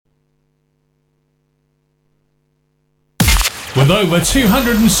With over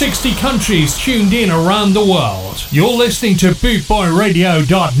 260 countries tuned in around the world, you're listening to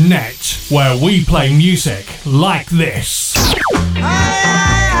bootboyradio.net, where we play music like this. Tell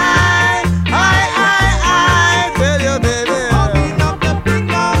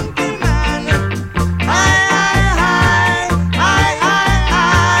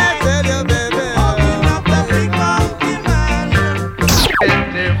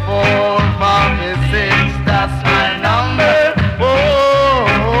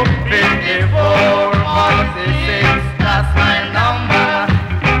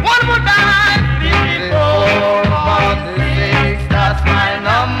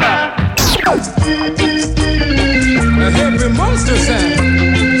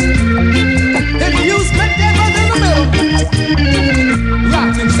you, baby.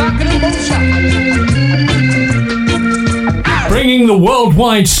 Bringing the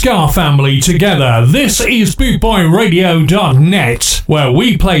worldwide ska family together, this is bootboyradio.net, where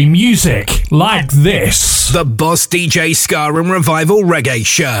we play music like this. The Boss DJ Ska and Revival Reggae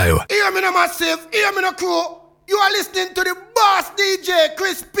Show. Hear me now, massive. Hear me now, crew. You are listening to the Boss DJ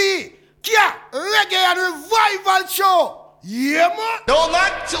Chris P. Yeah, Reggae and Revival Show. Yeah, man. No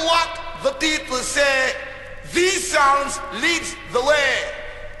matter what the people say, these sounds leads the way.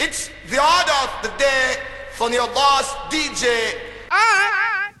 It's the order of the day from your Boss DJ.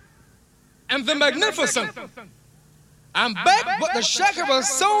 I am the magnificent. I'm back with the shaker of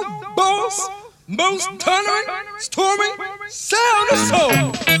soul, boss, most thundering, storming sound of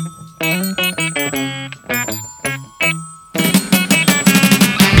soul.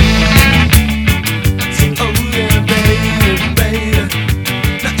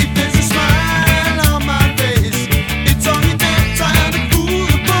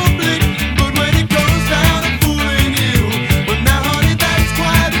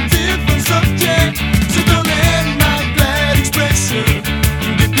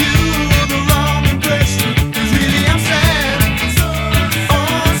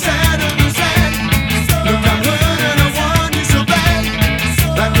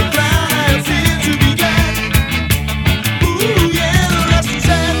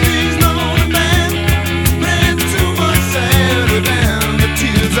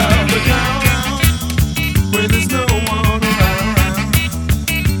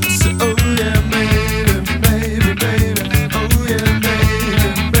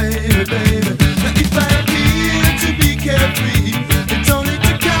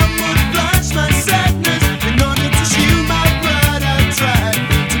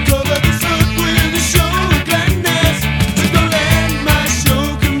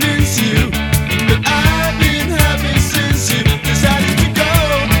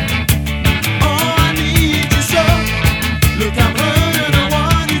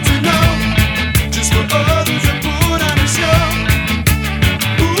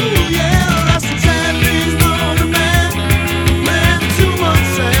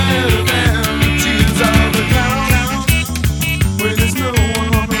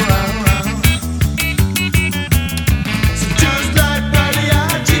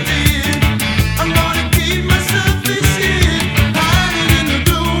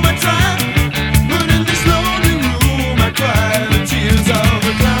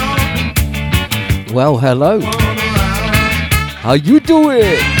 Well, hello. How you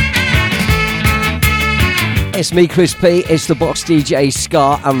doing? It's me, Chris P. It's the Box DJ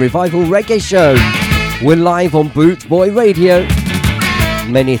Ska and Revival Reggae Show. We're live on Boot Boy Radio.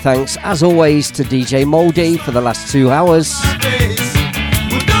 Many thanks, as always, to DJ Mouldy for the last 2 hours.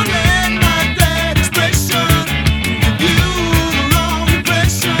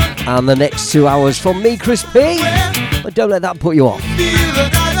 And the next 2 hours from me, Chris P. But don't let that put you off.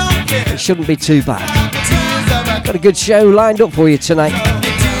 It shouldn't be too bad. Got a good show lined up for you tonight.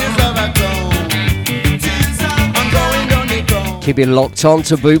 Keep it locked on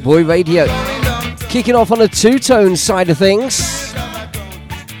to Boot Boy Radio. Kicking off on the two-tone side of things.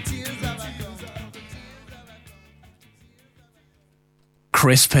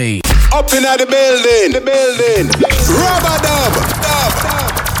 Chris P. Up in the building, Rubber dub.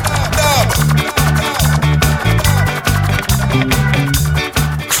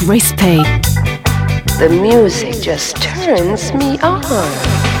 Chris P. The music just turns me on.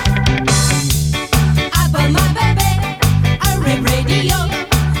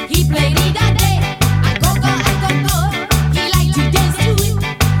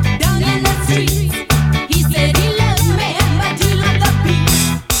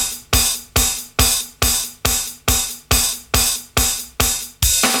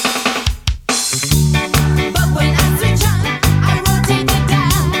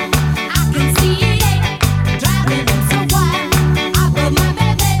 Driving him so wild.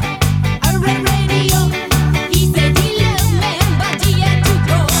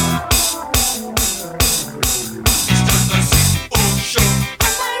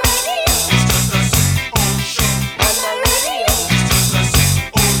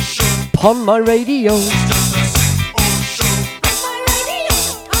 upon my radio.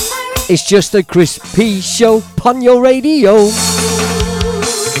 It's just a Chris P show upon your radio.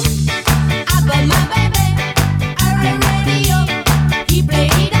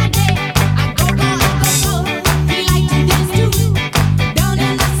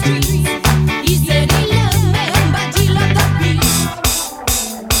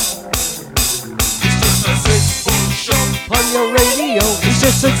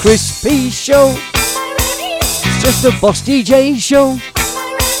 It's just a Chris P show. It's just a Boss DJ show.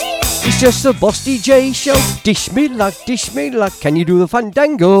 It's just a Boss DJ show. Dish me like, can you do the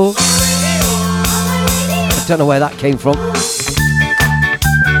fandango? I don't know where that came from.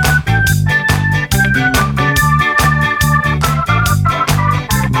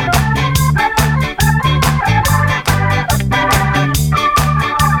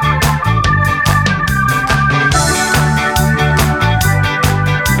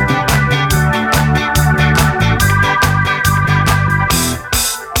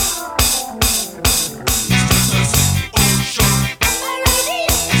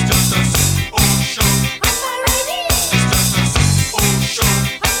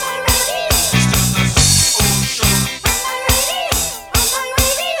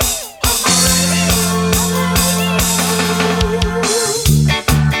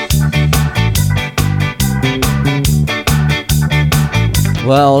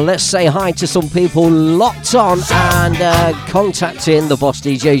 Well, let's say hi to some people locked on and contacting the Boss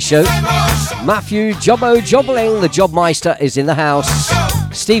DJ show. Matthew Jobbo Jobbling, the Jobmeister, is in the house.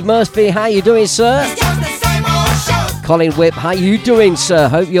 Steve Murphy, how you doing, sir? Colin Whip, how you doing, sir?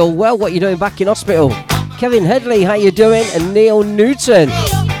 Hope you're well. What you doing back in hospital? Kevin Headley, how you doing? And Neil Newton,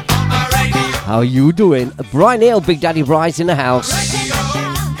 how you doing? Brian Hill, Big Daddy Bride's in the house.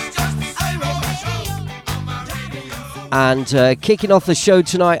 And kicking off the show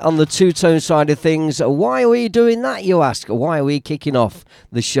tonight on the two-tone side of things. Why are we doing that, you ask? Why are we kicking off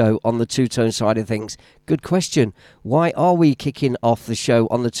the show on the two-tone side of things? Good question. Why are we kicking off the show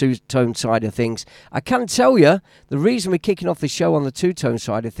on the two-tone side of things? I can tell you the reason we're kicking off the show on the two-tone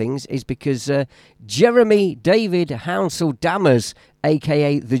side of things is because Jeremy David Hounsell Dammers,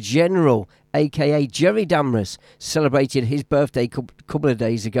 a.k.a. The General, a.k.a. Jerry Dammers, celebrated his birthday a couple of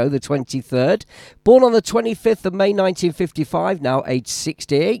days ago, the 23rd. Born on the 25th of May 1955, now age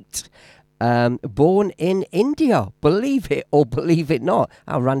 68. Born in India, believe it or believe it not.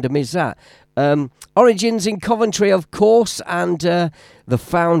 How random is that? Origins in Coventry, of course, and the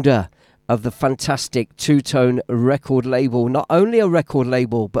founder of the fantastic two-tone record label. Not only a record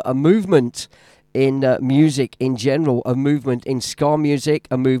label, but a movement in music in general, a movement in ska music,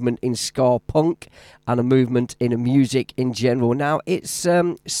 a movement in ska punk, and a movement in music in general. Now, it's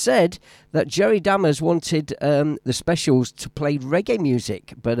said that Jerry Dammers wanted the Specials to play reggae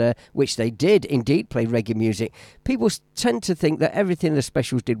music, but which they did indeed play reggae music. People tend to think that everything the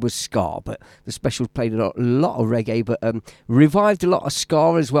Specials did was ska, but the Specials played a lot of reggae, but revived a lot of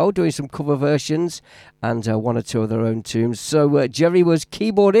ska as well, doing some cover versions and one or two of their own tunes. So Jerry was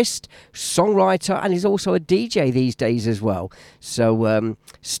keyboardist, songwriter, and he's also a DJ these days as well. So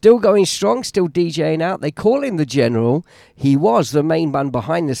still going strong, still DJing out. They call him the General. He was the main man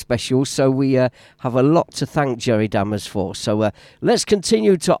behind the Specials, so we have a lot to thank Jerry Dammers for. So let's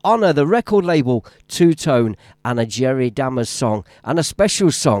continue to honour the record label Two-Tone and a Jerry Dammers song, and a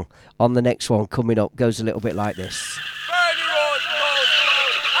special song on the next one coming up. Goes a little bit like this.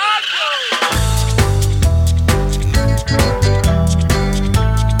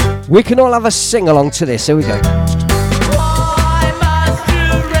 We can all have a sing-along to this. Here we go.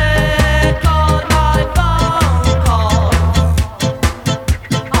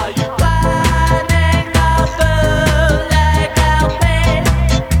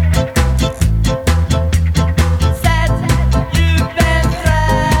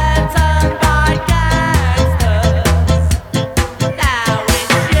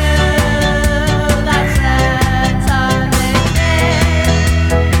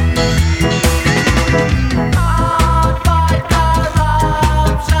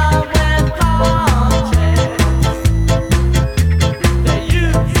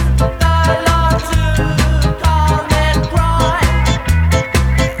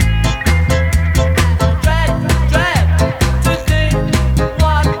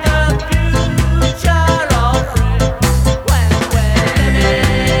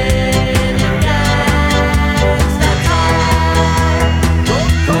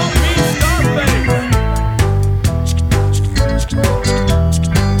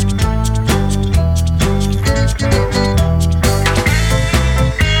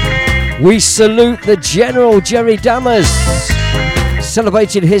 We salute the General Jerry Dammers,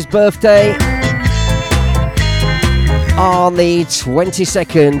 celebrated his birthday on the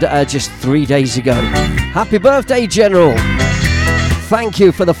 22nd, just 3 days ago. Happy birthday, General. Thank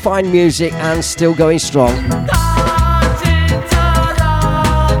you for the fine music and still going strong.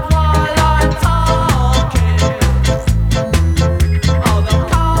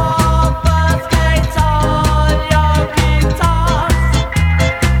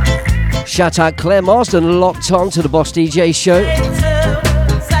 Shout out Claire Marsden, locked on to the Boss DJ show.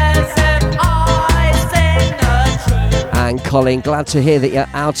 And Colin, glad to hear that you're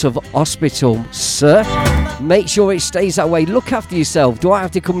out of hospital, sir. Make sure it stays that way. Look after yourself. Do I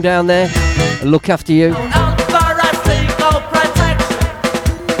have to come down there and look after you?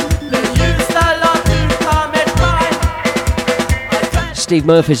 Steve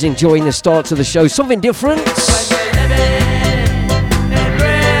Murphy's enjoying the start to the show. Something different.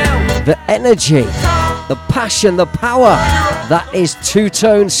 The energy, the passion, the power. That is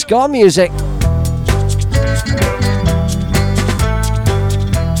two-tone ska music.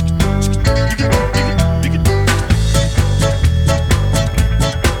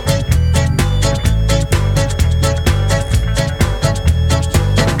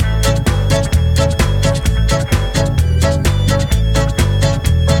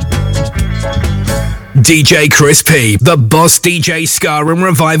 DJ Chris P, the Boss DJ Ska and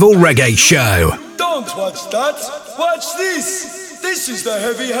Revival Reggae Show. Don't watch that, watch this. This is the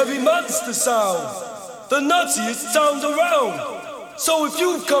heavy monster sound. The nuttiest sound around. So if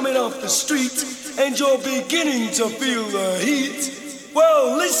you're coming off the street and you're beginning to feel the heat,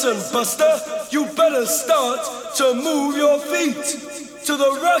 well listen Buster, you better start to move your feet to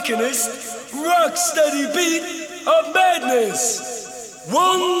the rockinest, rock steady beat of madness.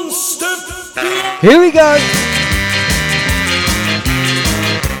 One step beyond. Here we go.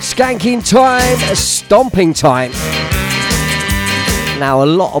 Skanking time, stomping time. Now, a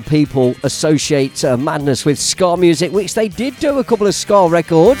lot of people associate Madness with ska music, which they did do a couple of ska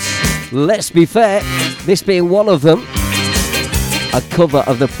records. Let's be fair, this being one of them. A cover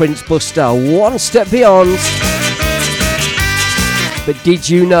of the Prince Buster, One Step Beyond. But did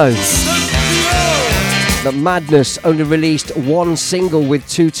you know that Madness only released one single with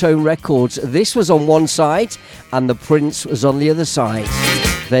two-tone records? This was on one side and the Prince was on the other side.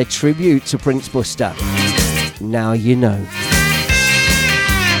 Their tribute to Prince Buster. Now you know.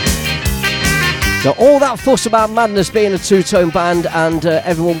 So all that fuss about Madness being a two-tone band and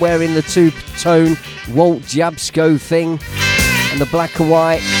everyone wearing the two-tone Walt Jabsco thing and the black and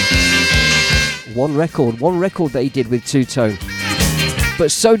white. One record they did with two-tone.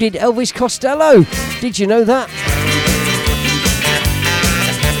 But so did Elvis Costello. Did you know that?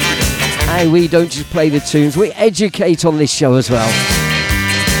 And we don't just play the tunes, we educate on this show as well.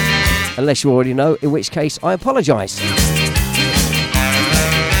 Unless you already know, in which case I apologise.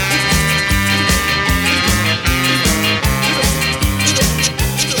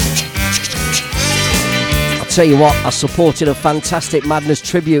 I'll tell you what, I supported a fantastic Madness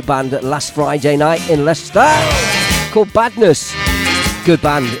tribute band last Friday night in Leicester called Badness. Good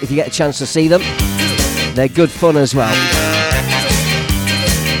band, if you get a chance to see them. They're good fun as well.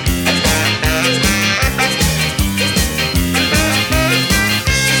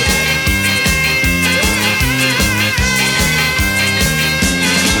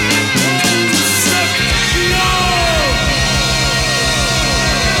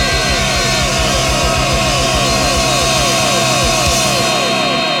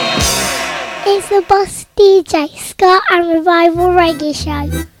 It's the Boss DJ Ska and Revival Reggae Show.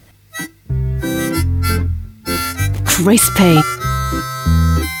 Crispy.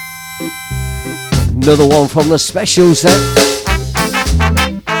 Another one from the specials then.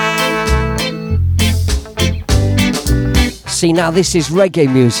 See, now this is reggae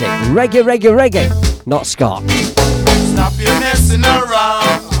music. Reggae. Not ska. Stop your messing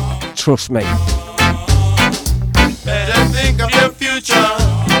around. Trust me. Better think of your future.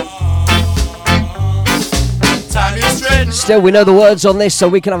 Time is straight. Still, we know the words on this, so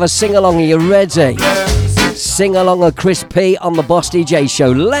we can have a sing-along. Are you ready? Sing along a Chris P on the Boss DJ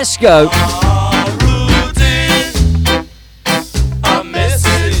show. Let's go. A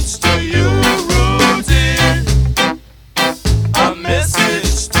message to you, Rudy. A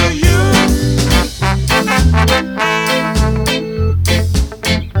message to you.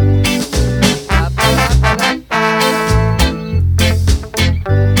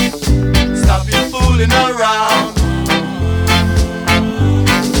 Stop your fooling around.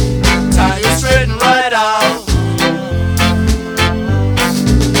 Tie you straight and right out.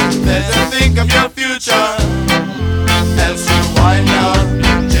 Think of your future, else you wind up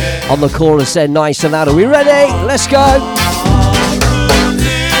in jail. On the chorus, said nice and loud. Are we ready? Let's go.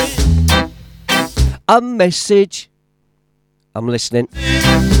 A message. I'm listening.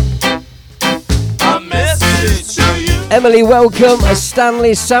 A message to you. Emily, welcome.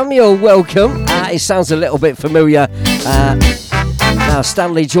 Stanley Samuel, welcome. It sounds a little bit familiar. Now,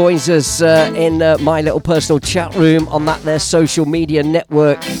 Stanley joins us in my little personal chat room on that their social media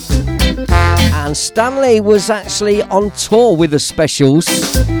network. And Stanley was actually on tour with the Specials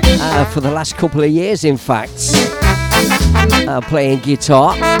for the last couple of years, in fact, playing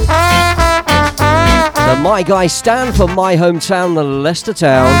guitar. My guy Stan from my hometown, Leicester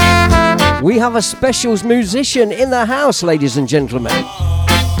Town. We have a Specials musician in the house, ladies and gentlemen.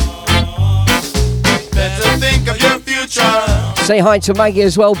 Better think of your future. Say hi to Maggie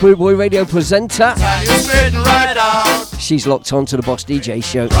as well, Boot Boy Radio presenter. Time you straighten right out. She's locked on to the Boss DJ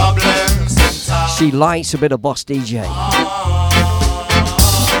show. Problems in town. She likes a bit of Boss DJ.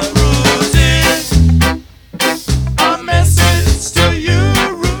 A message to you.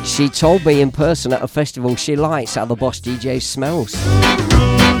 She told me in person at a festival she likes how the Boss DJ smells.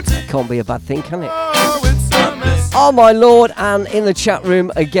 That can't be a bad thing, can it? Oh my lord, and in the chat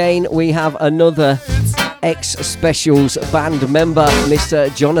room again we have another ex-Specials band member,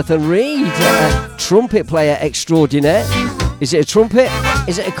 Mr. Jonathan Reed, trumpet player extraordinaire. Is it a trumpet?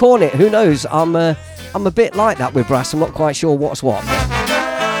 Is it a cornet? Who knows? I'm a bit like that with brass. I'm not quite sure what's what.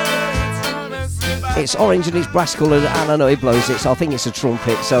 It's orange and it's brass coloured, and I know he blows it, so I think it's a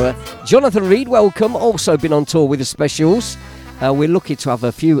trumpet. So Jonathan Reed, welcome. Also been on tour with the Specials. We're lucky to have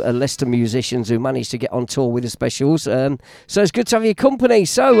a few Leicester musicians who managed to get on tour with the Specials. So it's good to have your company.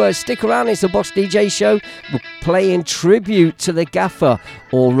 So stick around, it's the Boss DJ show. We're playing tribute to the gaffer,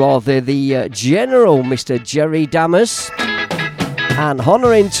 or rather the General, Mr. Jerry Dammers. And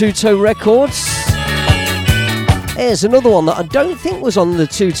honouring Two-Tone Records. Here's another one that I don't think was on the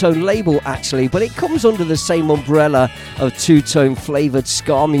Two-Tone label actually, but it comes under the same umbrella of Two-Tone flavoured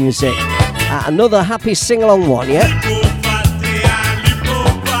ska music. Another happy sing-along one, yeah?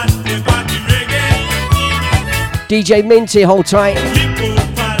 DJ Minty, hold tight.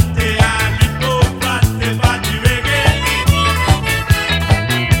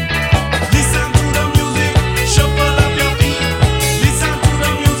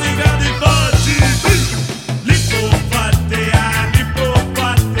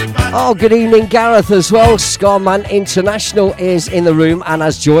 Oh, good evening, Gareth, as well. Scarman International is in the room and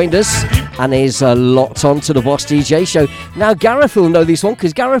has joined us and is locked on to the Boss DJ show. Now, Gareth will know this one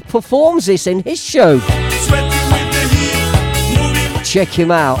because Gareth performs this in his show. Check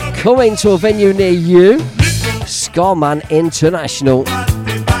him out. Coming to a venue near you, Scarman International.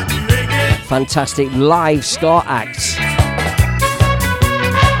 Fantastic live ska acts.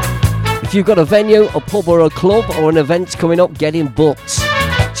 If you've got a venue, a pub or a club or an event coming up, get him booked.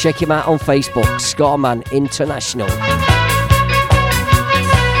 Check him out on Facebook, Scarman International.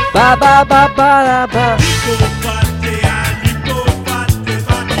 Ba ba ba ba ba.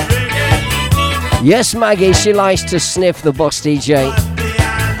 Yes, Maggie, she likes to sniff the Boss DJ.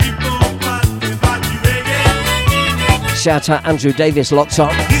 Shout out Andrew Davis, locked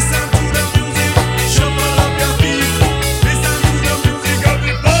on.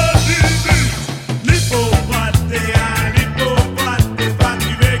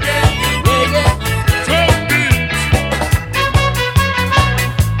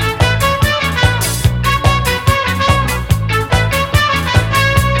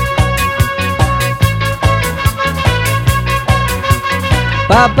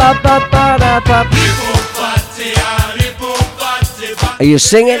 Are you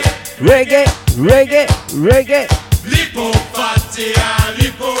singing? Reggae, reggae, reggae.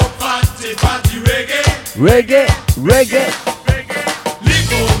 Reggae, reggae.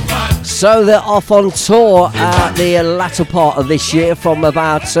 So they're off on tour at the latter part of this year from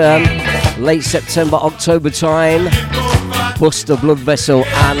about late September, October time. Buster Blood Vessel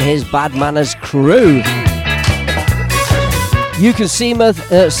and his Bad Manners crew. You can see them,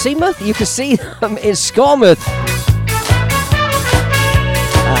 you can see them in Skarmouth.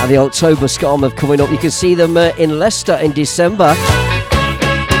 The October Skarmouth coming up. You can see them in Leicester in December.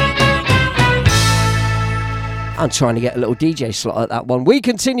 I'm trying to get a little DJ slot at that one. We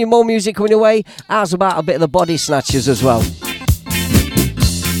continue, more music coming away. How's about a bit of the Body Snatchers as well?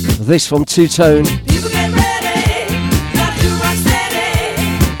 This from Two-Tone.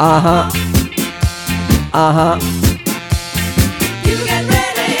 Uh-huh. Uh-huh.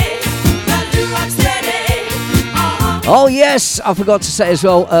 Oh yes, I forgot to say as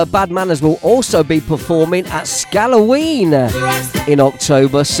well, Bad Manners will also be performing at Scalloween in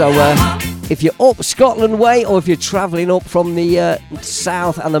October. So if you're up Scotland way, or if you're travelling up from the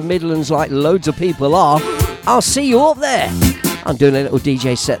south and the Midlands like loads of people are, I'll see you up there. I'm doing a little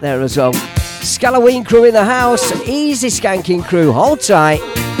DJ set there as well. Scalloween crew in the house. Easy skanking crew. Hold tight.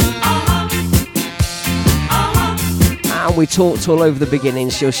 And we talked all over the beginning,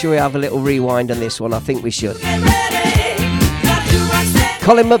 so should we have a little rewind on this one? I think we should.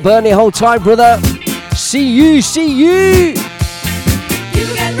 Colin McBurney, hold tight, brother. See you.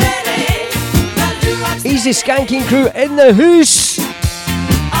 Easy skanking crew in the house.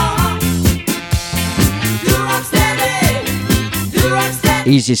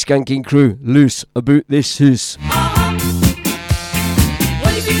 Easy skanking crew, loose about this house.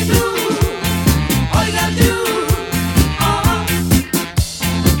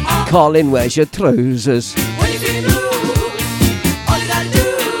 Colin, where's your trousers?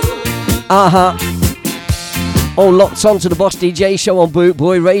 All locked on to the Boss DJ show on Boot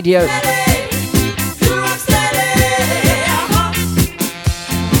Boy Radio.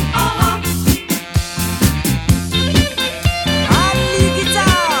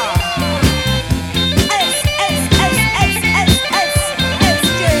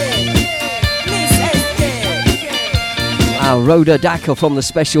 Rhoda Daka from the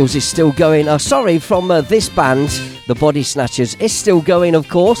Specials is still going. From this band, the Body Snatchers, is still going, of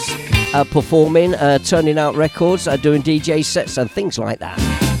course. Performing, turning out records, doing DJ sets and things like that.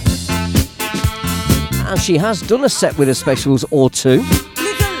 And she has done a set with the Specials or two.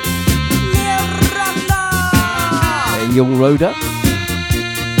 Young Rhoda,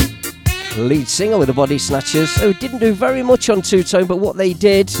 lead singer with the Body Snatchers, who didn't do very much on two-tone, but what they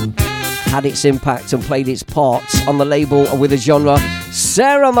did had its impact and played its parts on the label with the genre.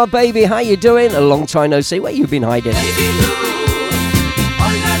 Sarah, my baby, how you doing? A long time no see. Where you been hiding?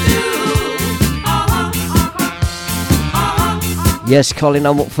 Yes, Colin,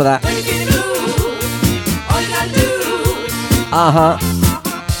 I'm up for that.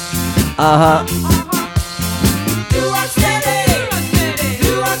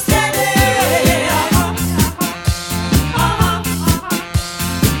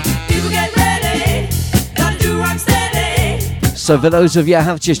 So for those of you who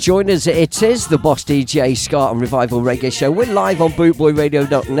have just joined us, it is the Boss DJ Ska and Revival Reggae Show. We're live on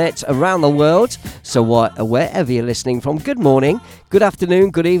bootboyradio.net around the world. So wherever you're listening from, good morning, good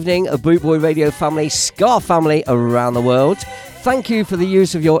afternoon, good evening, a Bootboy Radio family, Ska family around the world. Thank you for the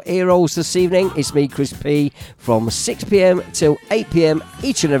use of your ear rolls this evening. It's me, Chris P, from 6 p.m. till 8 p.m.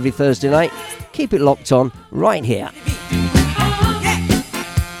 each and every Thursday night. Keep it locked on right here.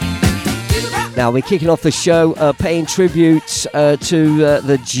 Now we're kicking off the show paying tribute to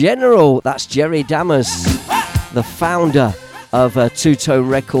the General, that's Jerry Dammers, the founder of Two Tone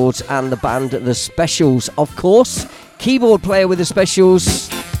Records and the band The Specials, of course. Keyboard player with The Specials,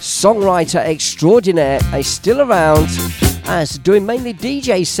 songwriter extraordinaire, is still around, is doing mainly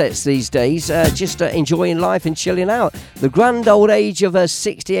DJ sets these days, just enjoying life and chilling out. The grand old age of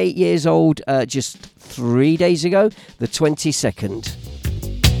 68 years old, just 3 days ago, the 22nd.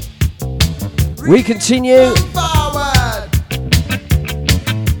 We continue.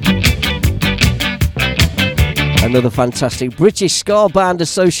 Another fantastic British ska band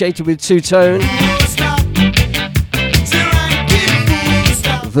associated with Two Tone.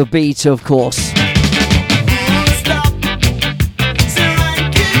 The Beat, of course.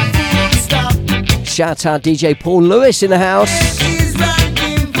 Shout out DJ Paul Lewis in the house.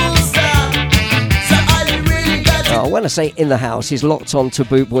 When I say in the house, he's locked on to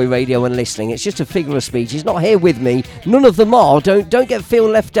Bootboy Radio and listening. It's just a figure of speech. He's not here with me. None of them are. Don't feel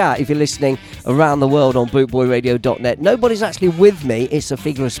left out if you're listening around the world on bootboyradio.net. Nobody's actually with me. It's a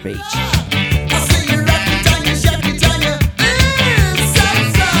figure of speech.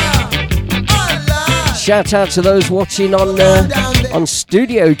 Shout out to those watching on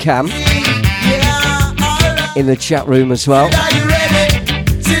Studio Cam in the chat room as well.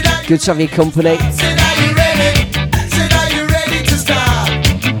 Good to have your company.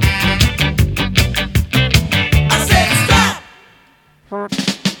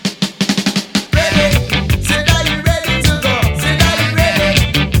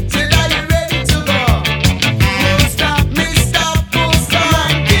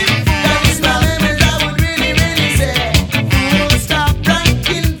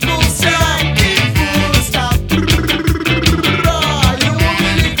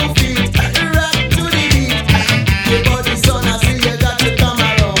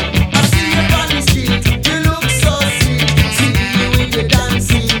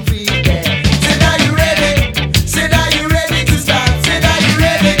 Dancing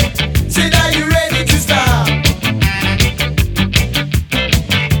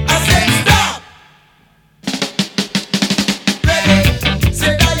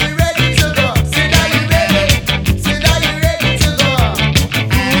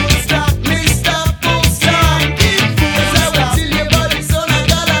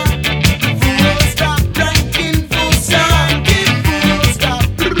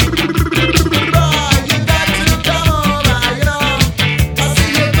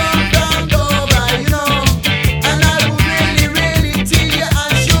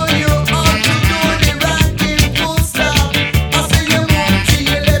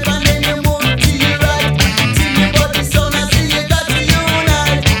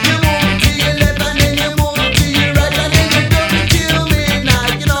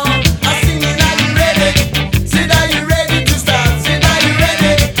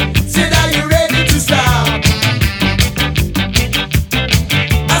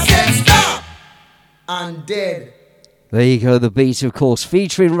There you go, the beat, of course,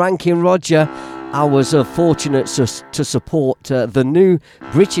 featuring Rankin Roger. I was fortunate to support the new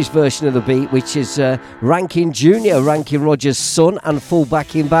British version of the beat, which is Rankin Jr., Rankin Roger's son and full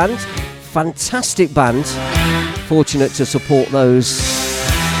backing band. Fantastic band. Fortunate to support those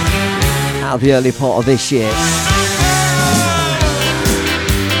out of the early part of this year.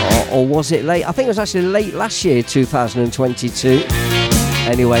 Or was it late? I think it was actually late last year, 2022.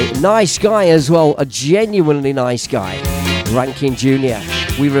 Anyway, nice guy as well, a genuinely nice guy, Rankin Jr.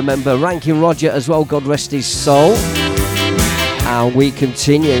 We remember Rankin Roger as well, God rest his soul. And we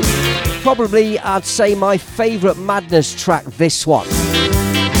continue. Probably, I'd say, my favourite Madness track, this one.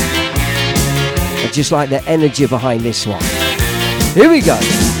 I just like the energy behind this one. Here we go.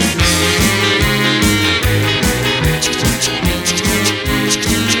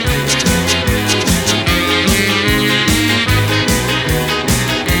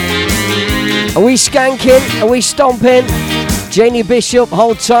 Are we skanking? Are we stomping? Janie Bishop,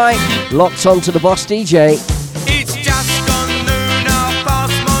 hold tight. Locked on to the Boss DJ. It's just gone noon, our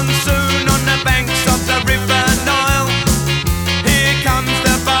fast monsoon on the banks of the River Nile. Here comes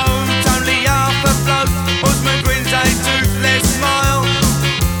the boat, only half afloat. Osman grins a toothless smile.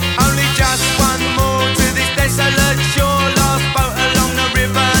 Only just one more to this desolate shore. Last boat along the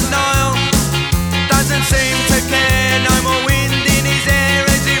River Nile. Doesn't seem to care, no more wind in his hair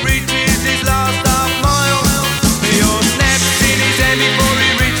as he reaches his last half mile. The oar snaps in his head before he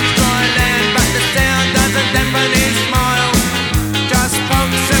reaches dry land, but the sound doesn't dampen his smile. Just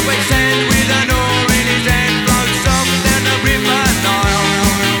pokes at wet sand with an oar in his hand. Floats off down the River Nile.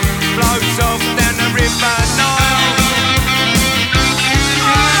 Floats off down the River Nile.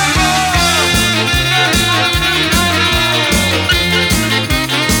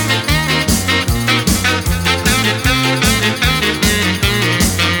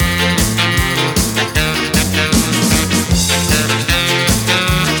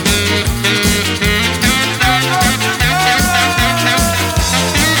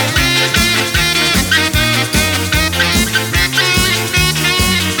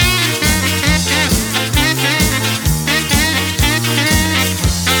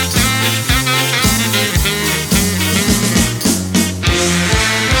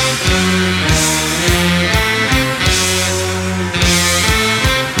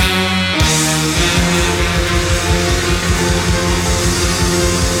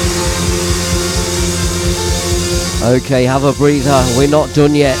 Okay, have a breather. We're not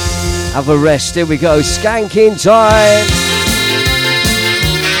done yet. Have a rest. Here we go. Skanking time.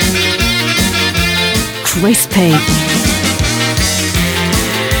 Crispy.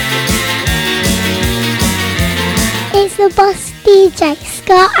 It's the Boss DJ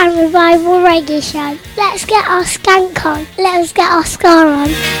Ska and Revival Reggae Show. Let's get our skank on. Let's get our ska on.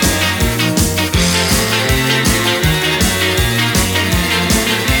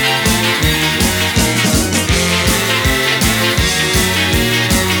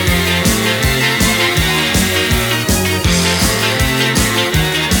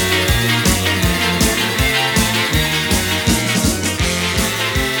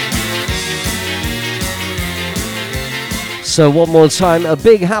 So one more time, a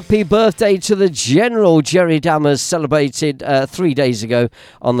big happy birthday to the General. Jerry Dammers celebrated 3 days ago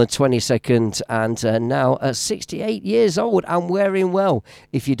on the 22nd, and now 68 years old and wearing well,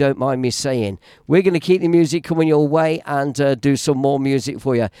 if you don't mind me saying. We're going to keep the music coming your way and do some more music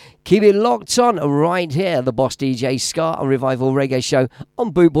for you. Keep it locked on right here, the Boss DJ Ska and Revival Reggae Show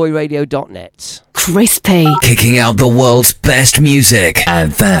on bootboyradio.net. Crispy. Kicking out the world's best music,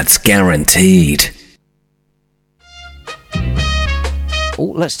 and that's guaranteed. Oh,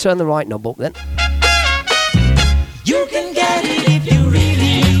 let's turn the right knob up then. You can get it if you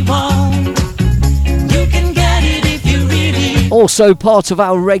really want. You can get it if you really. Also part of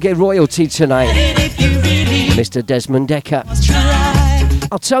our reggae royalty tonight, Mr. Desmond Decker.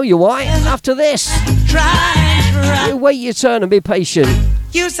 I'll tell you why after this. You wait your turn and be patient.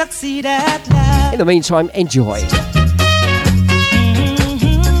 You succeed at last. In the meantime, enjoy.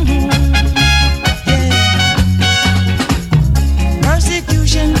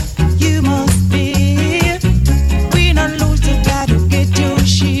 You must be. We don't lose the battle, get your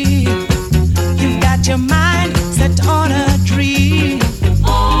shit. You got your mind set on a dream.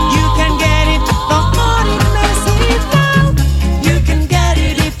 You can get it, the money mess it down. You can get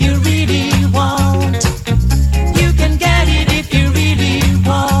it if you really want. You can get it if you really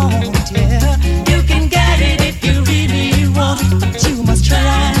want, yeah. You can get it if you really want. But you must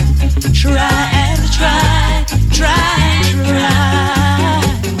try, try and try, try.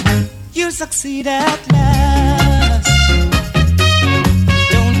 You succeed at last.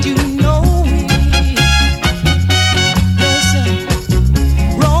 Don't you know it?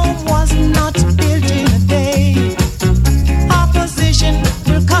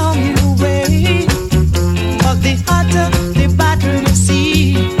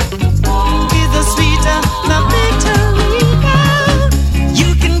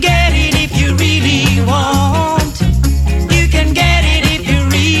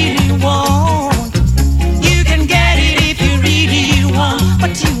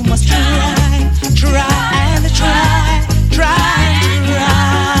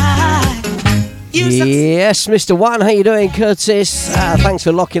 Yes, Mr. One, how you doing, Curtis? Thanks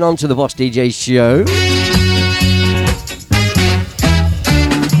for locking on to the Boss DJ show.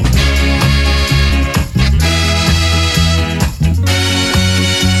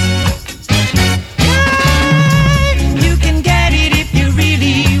 You can get it if you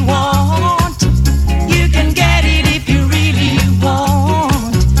really want. You can get it if you really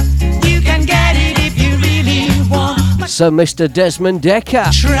want. You can get it if you really want. So, Mr. Desmond Decker,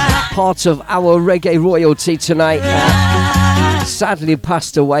 part of our reggae royalty tonight, sadly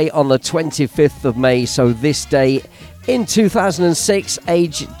passed away on the 25th of May, so this day in 2006,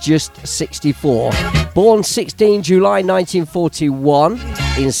 age just 64. Born 16 July 1941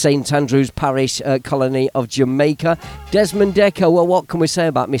 in St Andrews Parish, colony of Jamaica. Desmond Decker, well, what can we say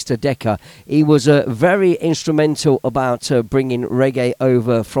about Mr. Decker? He was very instrumental about bringing reggae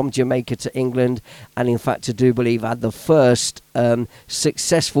over from Jamaica to England, and in fact, I do believe had the first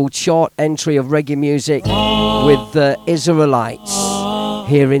successful chart entry of reggae music with the Israelites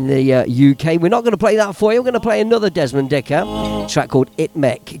here in the UK. We're not going to play that for you. We're going to play another Desmond Decker track called It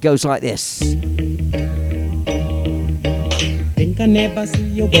Mek. It goes like this. Think I never see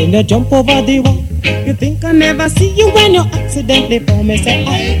you when you jump over the wall. You think I never see you when you accidentally fall. Me say,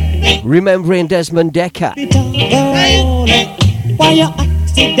 I remembering Desmond Decker. Why you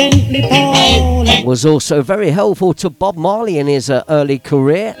accidentally fall? Was also very helpful to Bob Marley in his early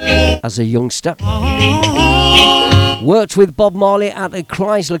career as a youngster. Worked with Bob Marley at a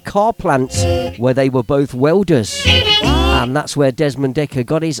Chrysler car plant where they were both welders. And that's where Desmond Decker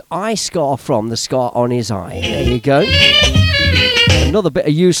got his eye scar from, the scar on his eye. There you go. Another bit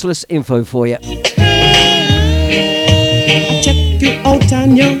of useless info for you. I check you out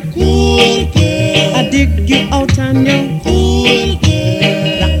and you cool girl. I dig you out and you cool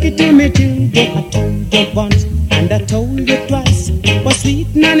girl. Rock it to me children. I told you once and I told you twice. But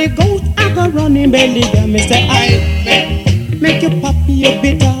sweet nanny goat, I go running belly. Me say I make you pop your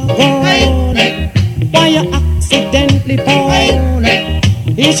bitter gold. Why you accidentally fall?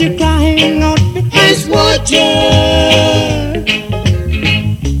 Is she crying out because water?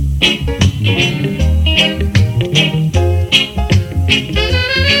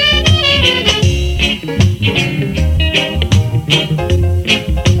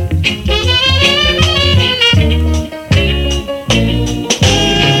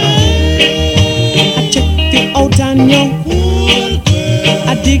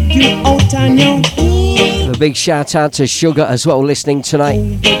 A big shout out to Sugar as well, listening tonight.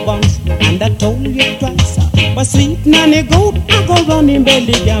 And I told you twice, but sweet nanny goat, I go running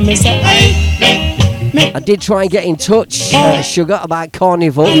belly. I did try and get in touch, Sugar, about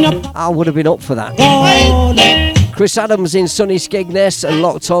Carnival. I would have been up for that. Chris Adams in sunny Skegness and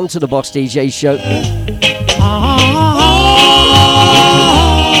locked on to the Boss DJ show.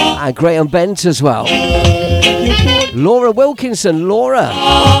 And Graham Bent as well. Laura Wilkinson, Laura,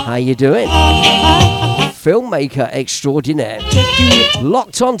 how you doing? Filmmaker extraordinaire.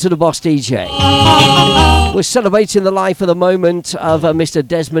 Locked on to the Boss DJ. We're celebrating the life of the moment of Mr.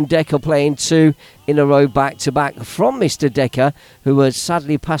 Desmond Decker, playing 2 in a row back to back from Mr. Decker, who has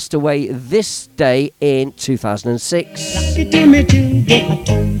sadly passed away this day in 2006. I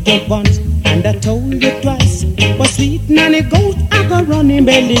told you once and I told you twice. But sweet nanny goat, I go running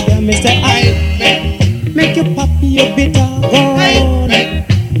belly. Me say I make you pop your bitter gold.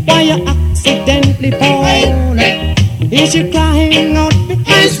 Why you accidentally fall? Is she crying out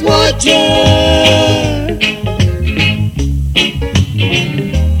because water?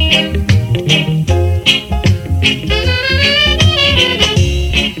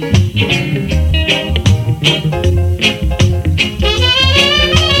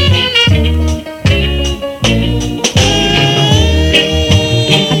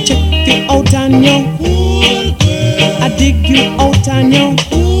 I dig you out and you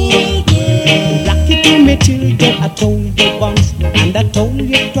cool girl. Rock it to me children. I told you once and I told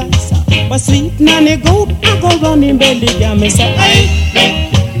you twice. But sweet nanny goat, I go running belly. Me say I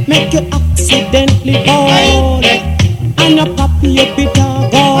make you accidentally fall. And you pop your bitter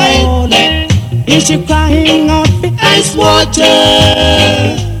gold. Is she crying out for ice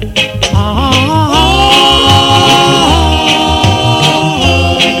water?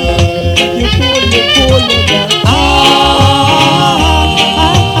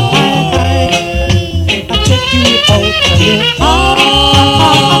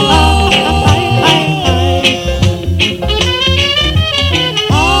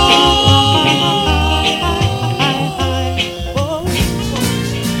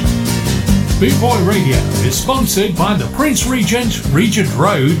 Boot Boy Radio is sponsored by the Prince Regent, Regent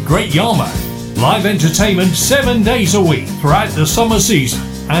Road, Great Yarmouth. Live entertainment 7 days a week throughout the summer season.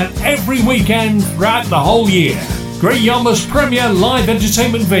 and every weekend throughout the whole year. Great Yarmouth's premier live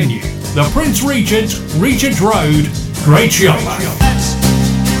entertainment venue, the Prince Regent, Regent Road, Great Yarmouth.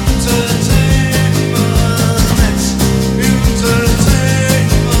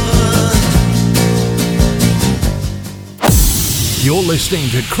 You're listening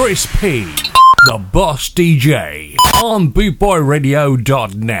to Chris P, the Boss DJ, on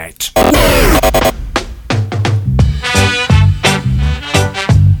bootboyradio.net.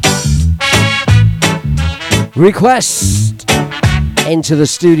 Request into the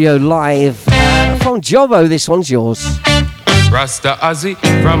studio live from Jobbo. This one's yours. Rasta Ozzy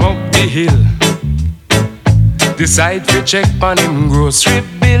from up the hill. Decide to check on him grocery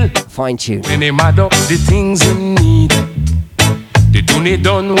bill. Fine tune. When him add up the things him need. They do need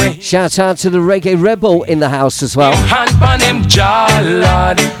done way. Shout out to the Reggae Rebel in the house as well. Hand on him jaw,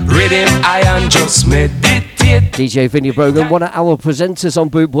 Lord. Rhythm iron just meditate. DJ Vinny Brogan, one of our presenters on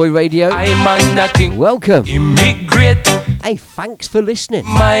Bootboy Radio. I'm on nothing. Welcome. Immigrate. Hey, thanks for listening.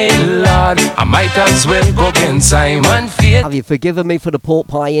 My Lord, I might as well go against Simon Fate. Have you forgiven me for the pork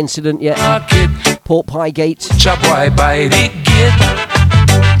pie incident yet? Pork pie gate. Chop boy by the gate.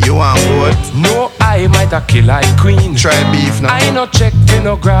 You want what? No, I might a kill like queen. Try beef now. I no check for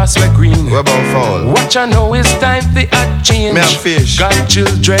no grass where green. What about fowl? Watch I know it's time for a change. Me and fish. Got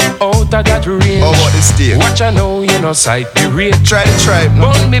children out of that range. Oh, what the steak? Watch I know you know sight the rate. Try the tribe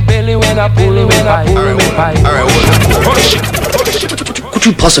now. Burn me belly when I pull me pipe. Alright, push it.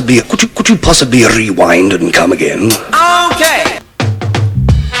 Could you possibly rewind and come again? Okay.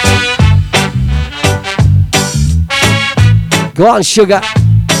 Go on, sugar.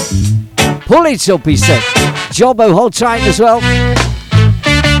 Pull it up, he said. Jobbo, hold tight as well.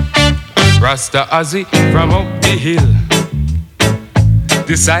 Rasta Ozzy from up the hill.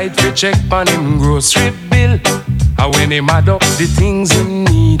 Decide to check on him grocery bill. And when him add up the things him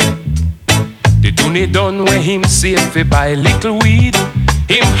need. They do need done when him safe fi buy little weed.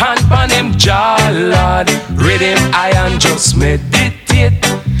 Him hand on him jaw, Lord. Rhythm iron just meditate.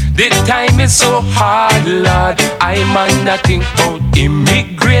 The time is so hard, Lord. I'm on nothing but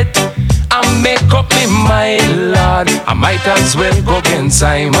immigrate. I make up my mind, Lord. I might as well go against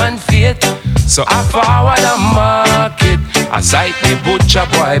Simon Fate. So I forward the market. I sight the butcher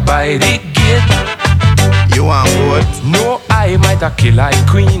boy by the gate. You want what? No, I might a kill like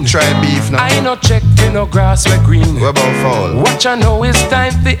queen. Try beef now. I no check for no grass where green. What about fowl? Watch I know it's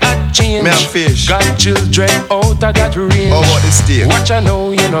time for a change. Me and fish. Got children out of that range. Oh, what the steak? Watch I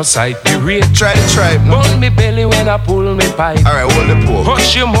know you know sight the rate. Try the tribe now. Burn me belly when I pull me pipe. Alright, hold the pork.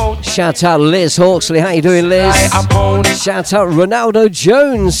 Hush your mouth. Shout out Liz Hawksley. How you doing, Liz? Shout out Ronaldo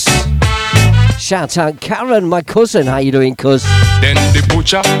Jones. Shout out Karen, my cousin. How you doing, cuz? Then the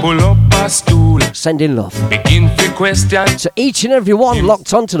butcher pull up a stool. Sending love. Begin to question. To each and every one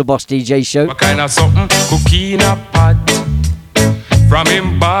locked onto the Boss DJ show. What kind of something cookie in a pot? From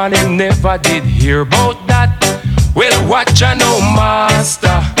him born, him never did hear about that. Well, watch I know,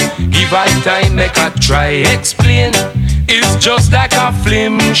 master. Give I time, make I try explain. It's just like a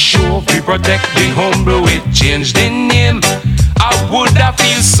film show. We protect the humble, we change the name. I would have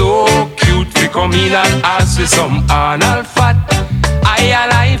feel so cute to come in and ask for some anal fat.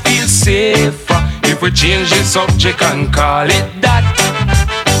 I feel safer if we change the subject and call it that.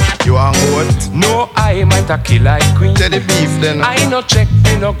 You want what? No, I might a kill like queen. Tell the beef then. I no check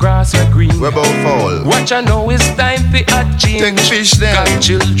for no grass or green. What about fowl? Watch I know it's time for a change. Take fish then. Got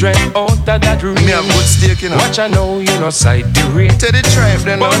children out of that room. Me have good steak, you know. Watch I know you know sight the rate. Tell the tribe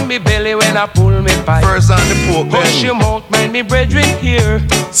then. Burn me belly when I pull me pipe. First on the pork then. Push your mouth, mind me brethren here.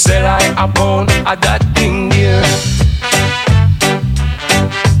 Sell I a pound of that thing here.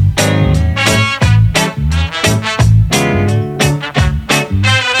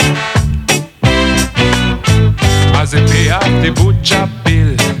 As they pay off the butcher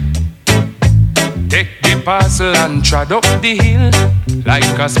bill, take the parcel and trod up the hill. Like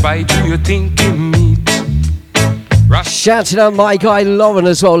a spy, do you think you meet? Shouting out my guy Lauren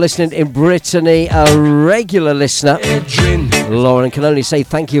as well, listening in Brittany, a regular listener. Lauren, can only say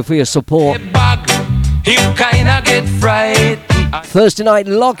thank you for your support. Him kinda get frightened. Thursday night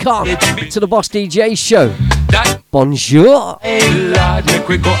lock on to the Boss DJ show. Bonjour. Hey lad, make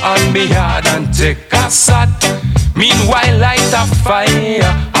we go on me yard and take a shot. Meanwhile, light a fire.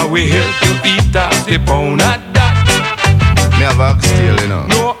 I will help you eat off the pound of that. Me have a steel, you know.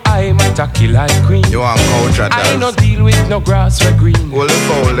 No, I might a kill like queen. You want couch at that? I no deal with no grass or green. Hold the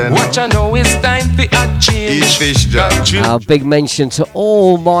fowl then. Watch I know it's time for a change. Each fish job. A big mention to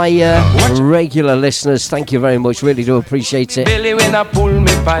all my regular listeners. Thank you very much. Really do appreciate it. Belly when I pull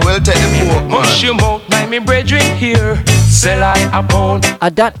me pipe. Well, take the pork, man. Mush your mouth, my brethren here. Sell I a pound. A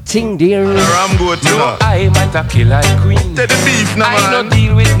that thing dear. I'm good to no, I might a kill like queen. Take the beef now, man. I no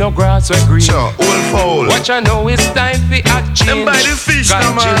deal with no grass or green. Sure, old foul. Watch I know it's time for a change. Them buy the fish got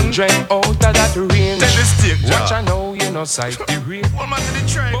now, man. children out of that range. Take the steak, watch I know you know sight the real. One man to the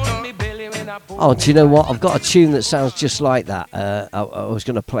train, Oh, do you know what? I've got a tune that sounds just like that. I was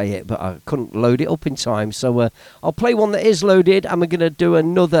going to play it, but I couldn't load it up in time. So I'll play one that is loaded, and we're going to do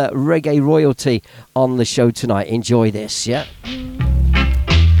another reggae royalty on the show tonight. Enjoy this, yeah?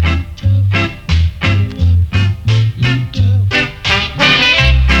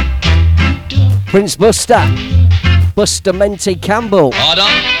 Prince Buster. Buster Mente Campbell. Order.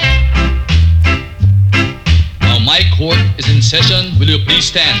 Now my court is in session. Will you please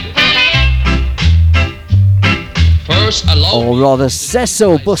stand? First, allow or rather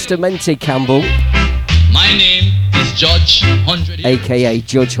Cecil Buster Mente Campbell. My name is Judge 100 Years. A.K.A.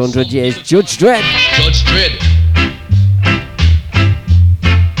 Judge 100 Years. Judge Dredd. Judge Dredd.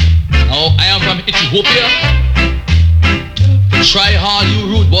 Now, I am from Ethiopia. Try hard, you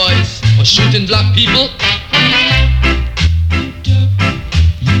rude boys, for shooting black people.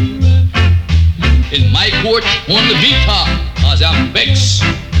 In my court, only Vita, as I'm Bex,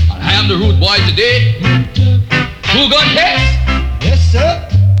 and I am the rude boy today. Two-gun test? Yes, sir.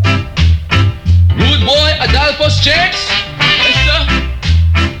 Rude boy Adolphus Jakes? Yes, sir.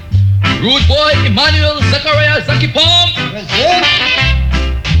 Rude boy Emmanuel Zachariah Zaki Palm? Present.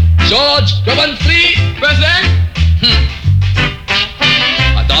 George Govan Flea? Present.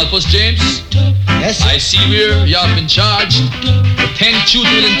 Adolphus James? Yes, sir. I see where you have been charged with 10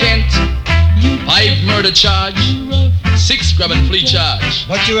 shooting with intent, 5 murder charge, 6 grab and flee charge.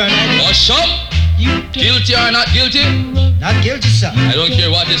 What you are not? Hush up! Guilty or not guilty? Not guilty, sir. I don't care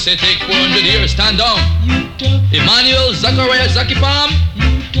what you say, take 400 years, stand down. Emmanuel Zachariah Zaki Palm?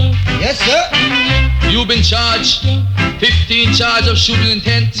 Yes, sir. You've been charged 15 charge of shooting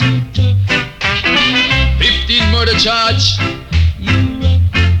intent, 15 murder charge.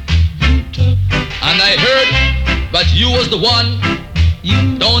 And I heard that you was the one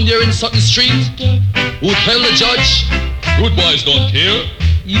down there in Sutton Street who tell the judge, rude boys don't care.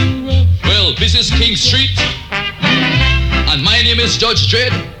 Well, this is King Street, and my name is Judge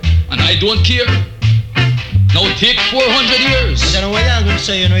Dredd, and I don't care. Now take 400 years. I don't know what I'm going to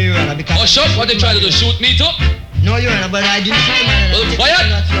say, you know, Your Honor, because... Oh, shut! What they try to do, shoot me too? No, Your Honor, but I didn't shoot the man. Well,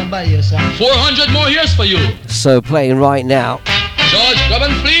 quiet! 400 more years for you. So playing right now. George, grab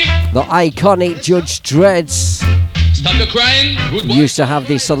and flee. The iconic Judge Dredds. Stop your crying. Good boy. Used to have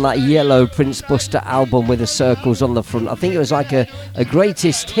this on that yellow Prince Buster album with the circles on the front. I think it was like a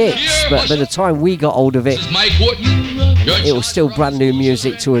greatest hits, but by the time we got hold of it, it was still brand new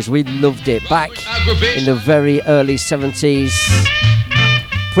music to us. We loved it back in the very early 70s.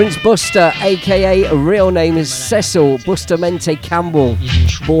 Prince Buster, aka real name is Cecil Buster Mente Campbell,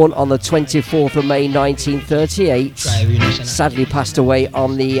 born on the 24th of May 1938, sadly passed away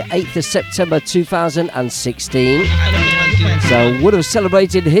on the 8th of September 2016. So would have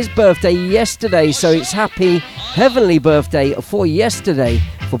celebrated his birthday yesterday, so it's happy heavenly birthday for yesterday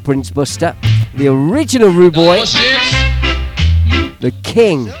for Prince Buster, the original rude boy, the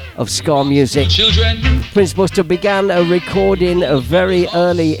king of ska music. Prince Buster began recording very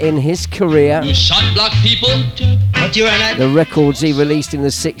early in his career. You shot black people. The records he released in the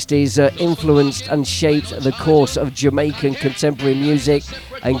 60s influenced and shaped the course of Jamaican contemporary music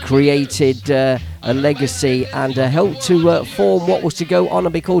and created a legacy and helped to form what was to go on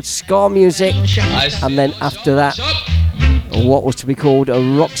and be called ska music, and then after that what was to be called a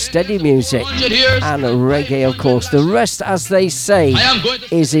rocksteady music and reggae, of course. The rest, as they say,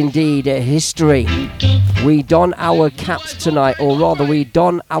 is indeed history. We don our caps tonight, or rather we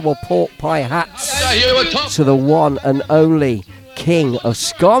don our pork pie hats to the one and only king of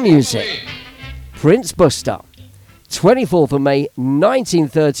ska music, Prince Buster. 24th of May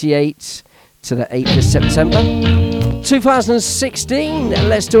 1938 to the 8th of September 2016.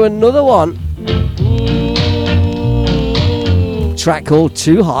 Let's do another one. Track called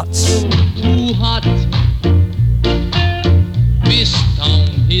Too Hot. Too hot. This town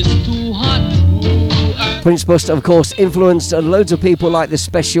is too hot. Prince Buster, of course, influenced loads of people like the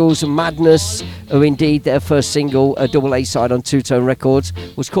Specials, Madness, who indeed their first single, a double A side on Two Tone Records,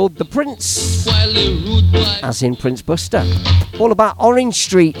 was called The Prince, as in Prince Buster. All about Orange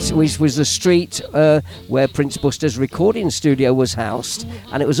Street, which was the street where Prince Buster's recording studio was housed,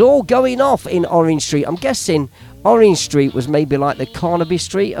 and it was all going off in Orange Street. I'm guessing Orange Street was maybe like the Carnaby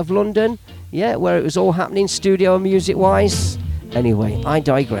Street of London, yeah, where it was all happening studio and music-wise. Anyway, I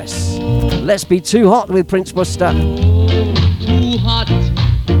digress. Let's be too hot with Prince Buster. Too hot.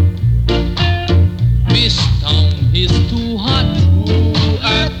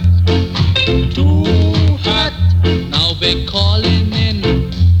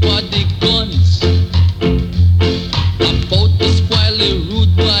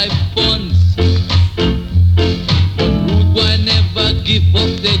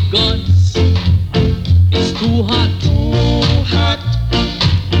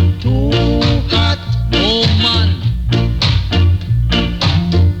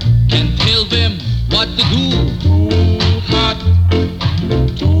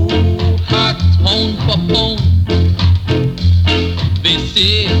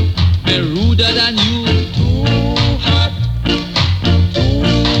 say they're ruder than you. Too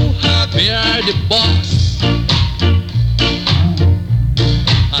hot, they are the boss,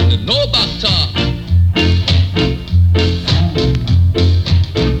 and the no back talk.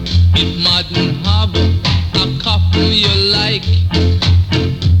 If Madden have a coffin you like,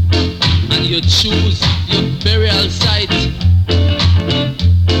 and you choose your burial site,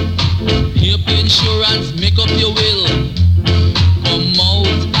 pay up your insurance, make up your will, come out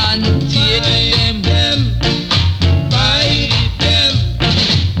and take them, buy them.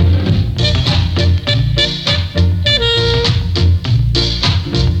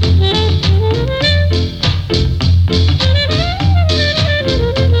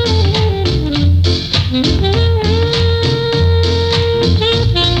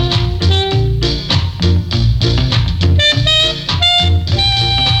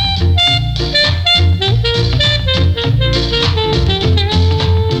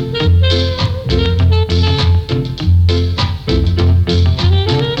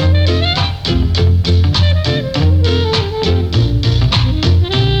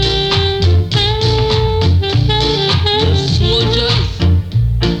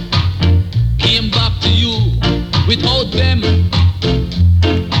 Without them,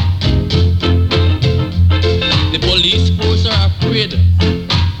 the police force are afraid.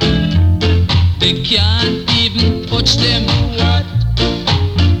 They can't even touch them.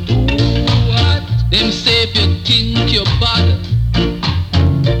 What? Them say if you think you're bad,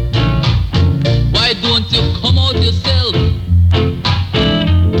 why don't you come out yourself?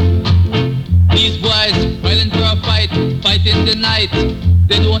 These boys fighting for a fight, fighting the night.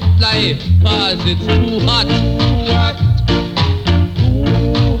 They don't lie, cause it's too hot.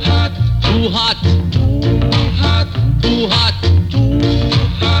 Too hot, too hot, too hot, too hot, too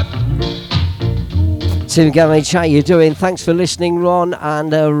hot. Tim Gamage, how you doing? Thanks for listening, Ron.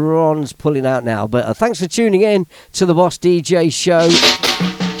 And Ron's pulling out now, but thanks for tuning in to the Boss DJ show.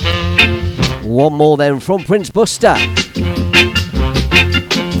 One more then from Prince Buster.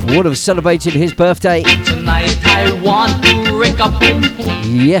 Would have celebrated his birthday Tonight I want to wreck a boom boom.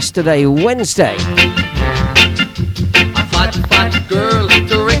 Yesterday, Wednesday. A fat, fat girl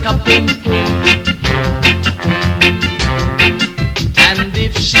to wreck a boom boom. And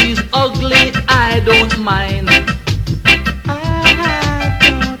if she's ugly, I don't mind.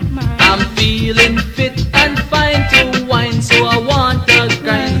 I'm feeling fit and fine to wine, so I want a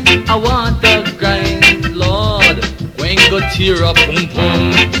grind. I want a grind, Lord. When go tear up, boom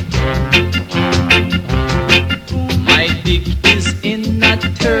boom. My dick is in a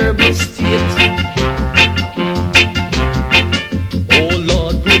terrible state. Oh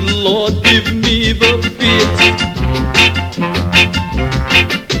Lord, good Lord, give me the faith.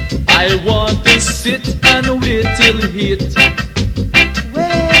 I want to sit and wait till hit.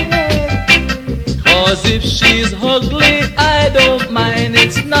 Cause if she's ugly, I don't mind.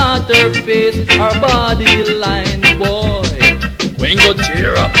 It's not her face, her body line, boy. When go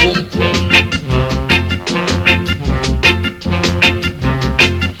tear up, boom boom.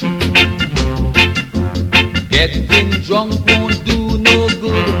 Getting drunk won't do no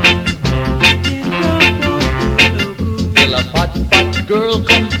good. Till a fat, fat girl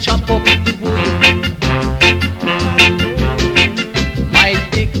come chop up the wood. My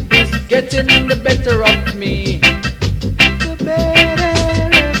dick is getting the better of me.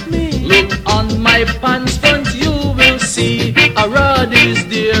 Look on my pants front, you will see a rod is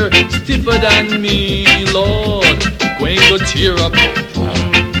there, stiffer than me, Lord. When go tear up.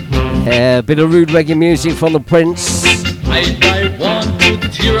 A bit of rude reggae music from the Prince. I want to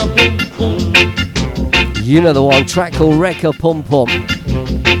tear up, boom, boom. You know the one, track called Wrecker Pum Pum.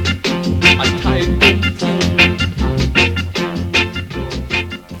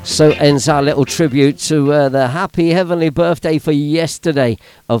 So ends our little tribute to the happy heavenly birthday for yesterday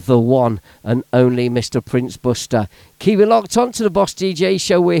of the one and only Mr. Prince Buster. Keep it locked on to the Boss DJ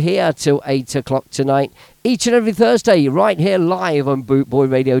show. We're here till 8 o'clock tonight, each and every Thursday, right here live on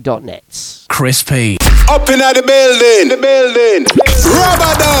bootboyradio.net. Chris P. Up in the building,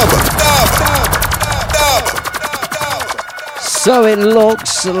 rubber dub. So it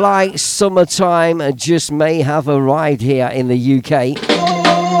looks like summertime just may have arrived here in the UK.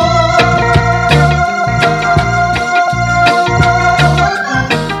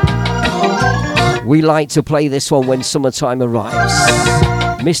 We like to play this one when summertime arrives.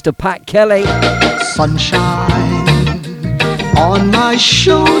 Mr. Pat Kelly. Sunshine on my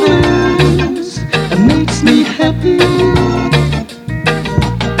shoulders, it makes me happy.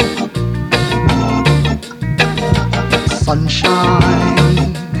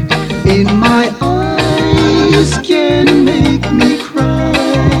 Sunshine in my eyes can make me cry.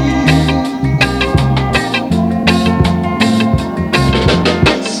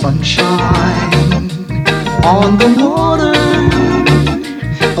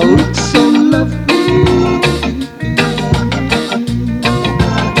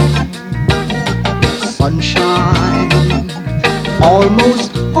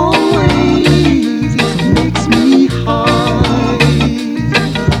 almost always makes me high.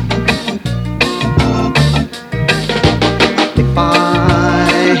 If I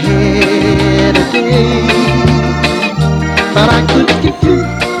had a day that I could give you,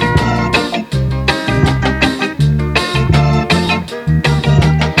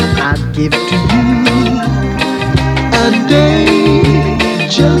 I'd give to you a day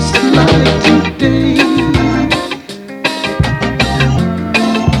just like today.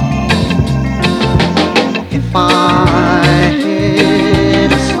 If I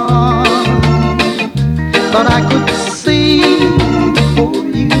had a song that I could sing for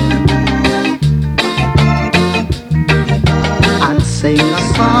you, I'd sing a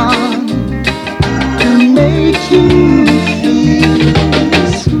song to make you feel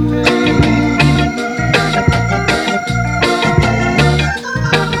this way.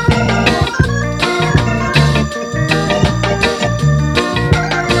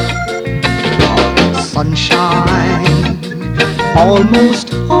 Sunshine almost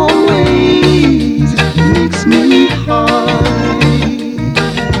always makes me high.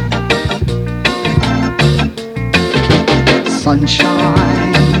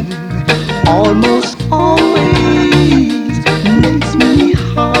 Sunshine almost always makes me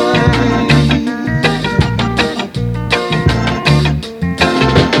high.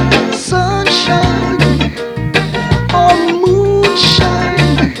 Sunshine or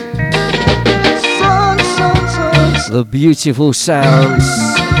moonshine, The beautiful sounds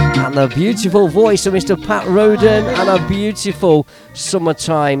and the beautiful voice of Mr. Pat Roden and a beautiful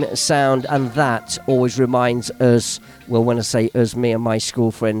summertime sound, and that always reminds us, well, when I say us, me and my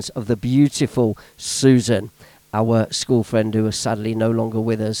school friends, of the beautiful Susan, our school friend who is sadly no longer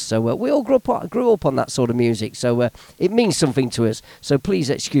with us. So we all grew up on that sort of music, so it means something to us. So please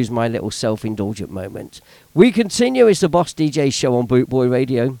excuse my little self-indulgent moment. We continue. It's the Boss DJ show on Bootboy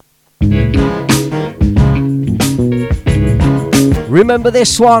Radio. Remember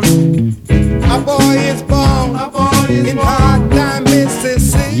this one? A boy is born in hard time,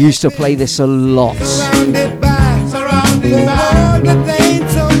 Mississippi. Used to play this a lot. Surrounded by the world that ain't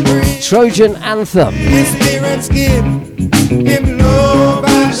so green. Trojan Anthem. His parents give him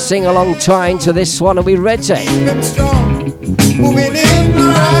love. Sing along time to this one and we ready. Keep him strong, moving in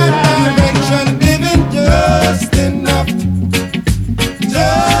the right direction, living just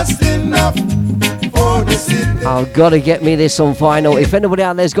enough for the city. I've got to get me this on vinyl. If anybody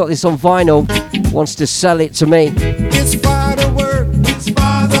out there's got this on vinyl, wants to sell it to me. His father worked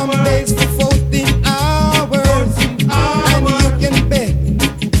some days for 14 hours, and you can bet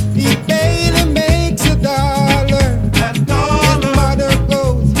he barely makes $1. His mother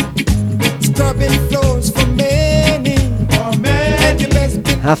goes scrubbing floors for many. And you best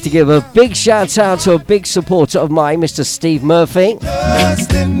be Have to give a big shout out to a big supporter of mine, Mr. Steve Murphy,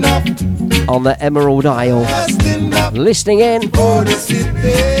 just enough on the Emerald Isle, listening in. for the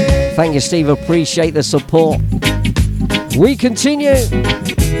city. Thank you, Steve. Appreciate the support. We continue.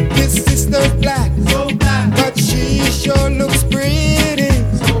 His sister's black, but she sure looks pretty.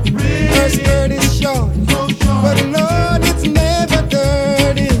 Her skirt is short, but Lord, it's never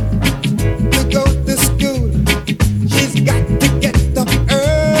dirty. To go to school, she's got to get up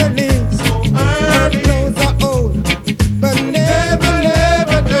early. Her clothes are old, but never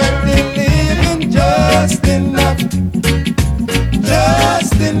dirty. Living just enough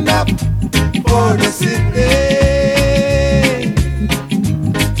for the city.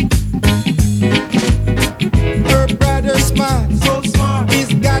 Her brother smart,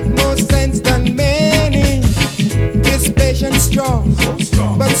 he's got more sense than many. His patience strong,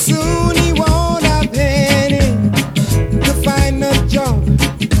 but soon he won't have any. To find a job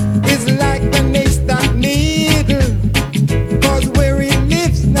is like an haystack needle. 'Cause where he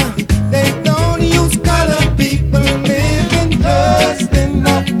lives now, they don't use colored people. Living just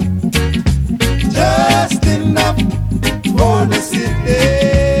enough for the city.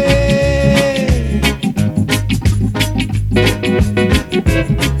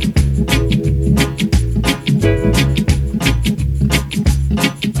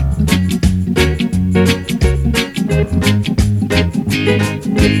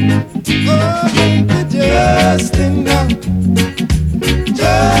 Oh, just enough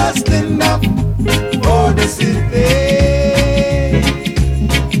for the city.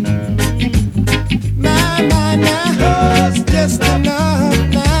 Just enough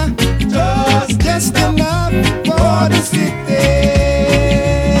now, just enough for the city.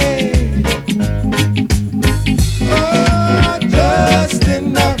 Oh, just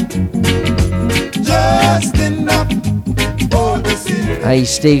enough for the city. Hey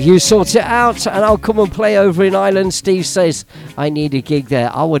Steve, you sort it out and I'll come and play over in Ireland. Steve says, I need a gig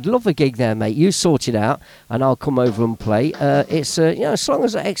there. I would love a gig there, mate. You sort it out and I'll come over and play. It's as long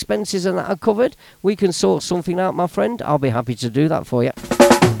as the expenses and that are covered, we can sort something out, my friend. I'll be happy to do that for you.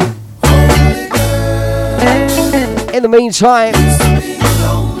 In the meantime,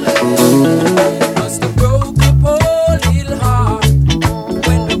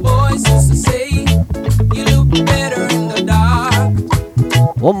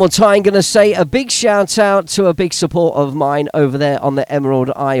 one more time, going to say a big shout out to a big support of mine over there on the Emerald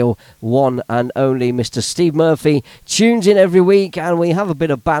Isle, one and only Mr. Steve Murphy. Tunes in every week and we have a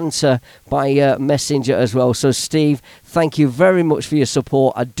bit of banter by Messenger as well. So Steve, thank you very much for your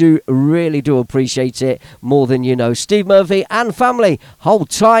support. I really do appreciate it more than you know. Steve Murphy and family,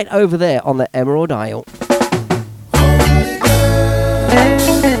 hold tight over there on the Emerald Isle.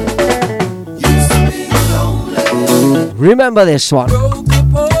 Remember this one.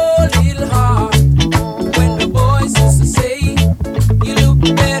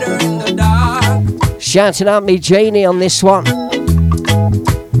 Shouting out me Janie on this one. Oh,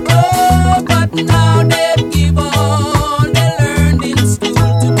 but now they give on. They learned in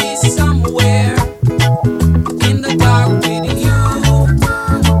school to be somewhere in the dark with you.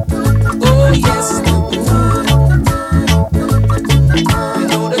 Oh yes, you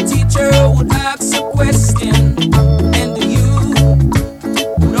know the teacher would ask a question, and you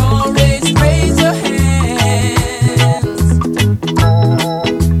would always raise your hands.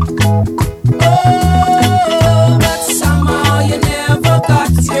 Oh, but somehow you never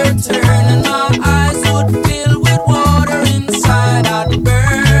got your turn, and my eyes would fill with water inside. I'd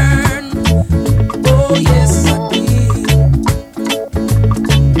burn. Oh yes, I did.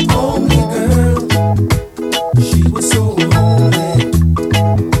 Homely girl, she was so homely.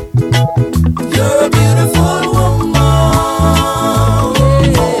 You're a beautiful woman.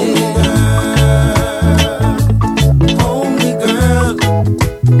 Homely girl,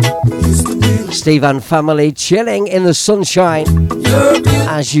 used to be. Steve and family chilling in the sunshine,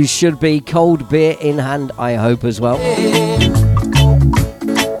 as you should be, cold beer in hand, I hope as well.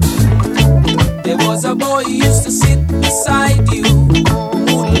 There was a boy who used to sit beside you,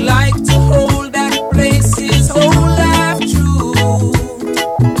 who'd like to hold that place his whole life through.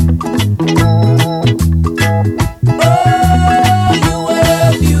 Oh, you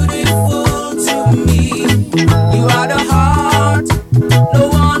were beautiful to me. You had a heart no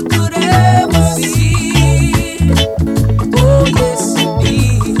one could ever see. Oh yes,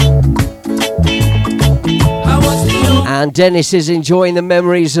 indeed. I was the only. And Dennis is enjoying the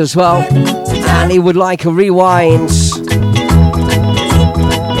memories as well, and he would like a rewind.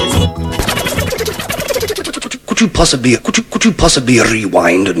 Could you possibly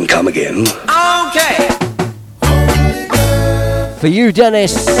rewind and come again? Okay. For you,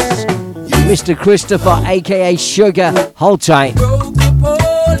 Dennis, Mr. Christopher, aka Sugar, hold tight. Broke a poor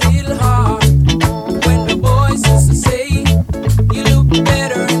little heart when the boys used to say you look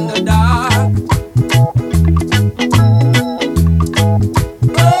better in the dark.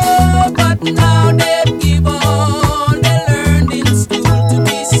 Oh, but now they give on. They learned in school to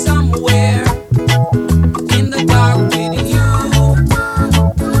be somewhere in the dark with you.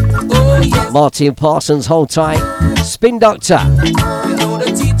 Oh yes, Martin Parsons, hold tight. Spin Doctor you know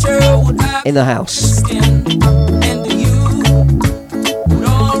the teacher would have in the house. and you would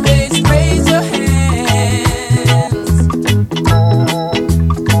always raise your hands.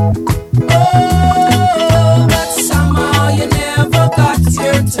 Oh, but somehow you never got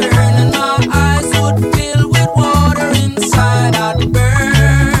your turn, and my eyes would fill with water inside. I'd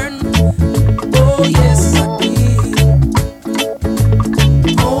burn. Oh yes, I did.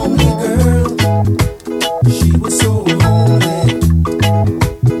 Homely girl, she was so homely.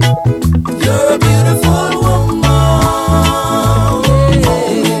 You're a beautiful woman.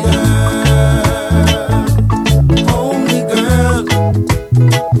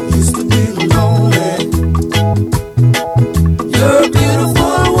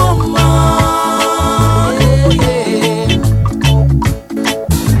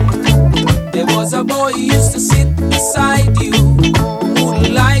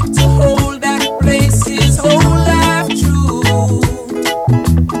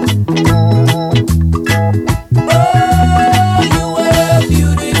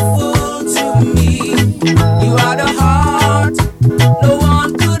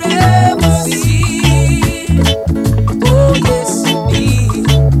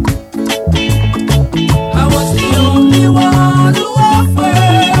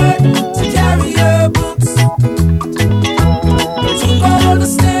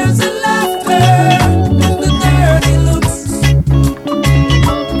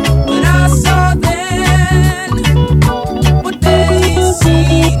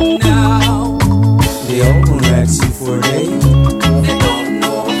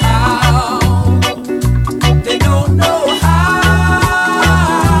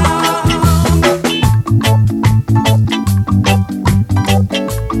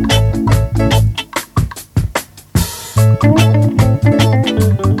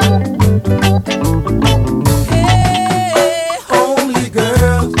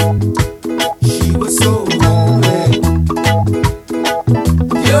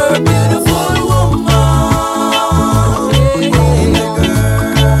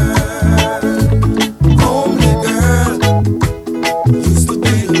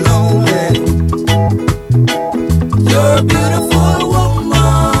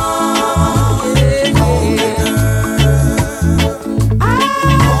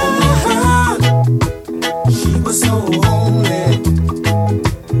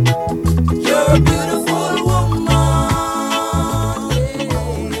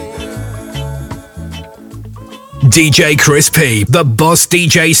 DJ Chris P, the Boss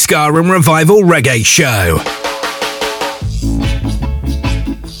DJ Ska and Revival Reggae Show.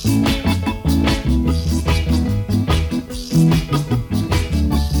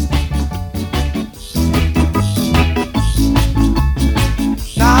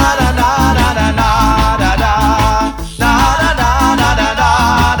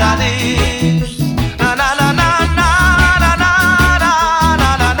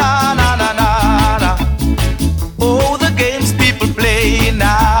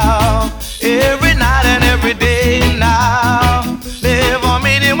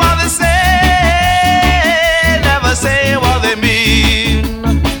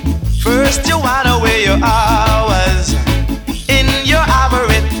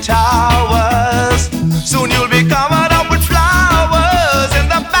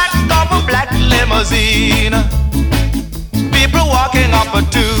 People walking up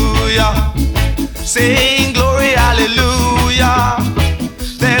to ya, saying glory, hallelujah.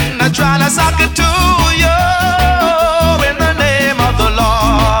 Then I try to suck it to you in the name of the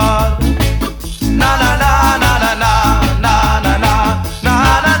Lord. Na na na na na na na na na na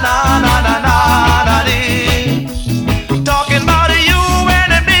na na na na na dee. Talking about you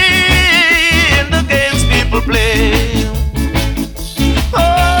and me in the games people play.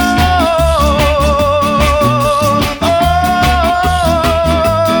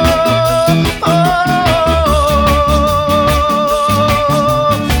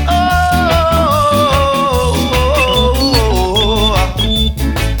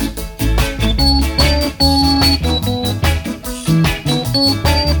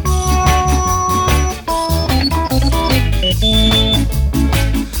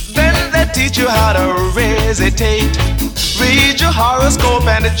 You how to hesitate, read your horoscope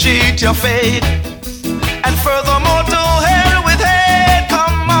and cheat your fate, and furthermore to hell with hate.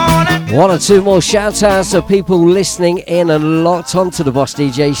 Come on and one or two more shout outs of people listening in and locked onto the Boss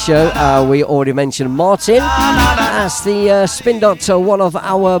DJ show. We already mentioned Martin as the Spin Doctor, one of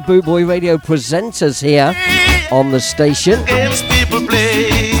our Boot Boy Radio presenters here on the station. games people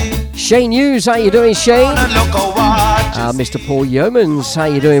play. Shane Hughes, how you doing, Shane? Mr. Paul Yeomans, how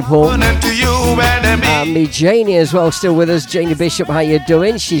you doing, Paul? Me Janie as well, still with us. Janie Bishop, how you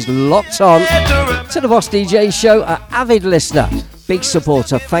doing? She's locked on to the Boss DJ show, an avid listener, big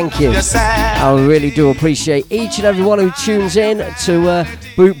supporter. Thank you. I really do appreciate each and every one who tunes in to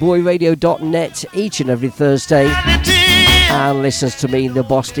bootboyradio.net each and every Thursday and listens to me, the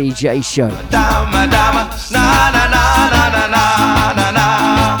Boss DJ show.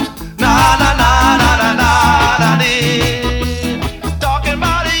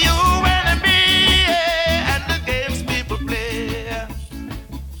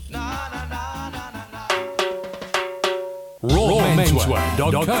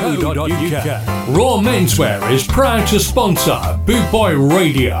 rawmenswear.co.uk. Raw Menswear is proud to sponsor Boot Boy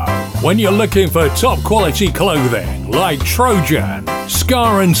Radio. When you're looking for top quality clothing like Trojan,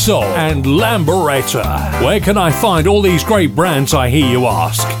 Scar and Soul and Lamberetta, where can I find all these great brands, I hear you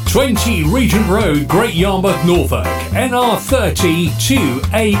ask? 20 Regent Road, Great Yarmouth, Norfolk,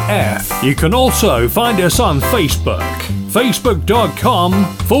 NR32AF. You can also find us on Facebook,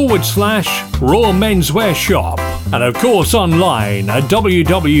 facebook.com/Raw Menswear Shop, and of course online at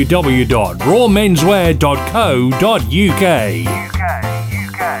www.rawmenswear.co.uk.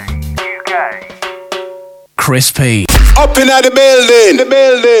 Chris P. Up in the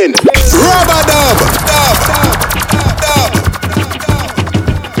building, Rubber dub.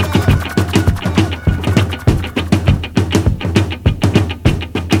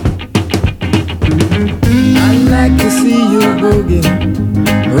 I'd like to see you boogie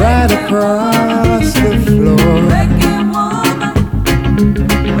right across the floor.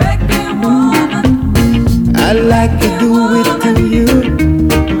 I'd like to do it to you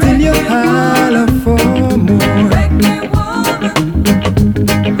till you holler for more.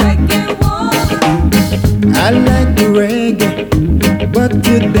 I like the reggae, but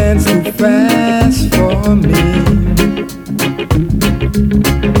you dance too fast for me.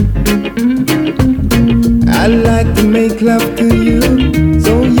 I like to make love to you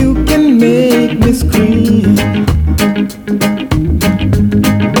so you can make me scream.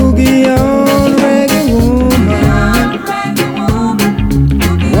 Boogie on, reggae woman.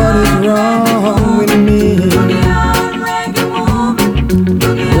 What is wrong with me?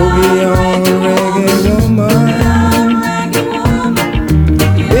 Boogie on, reggae woman.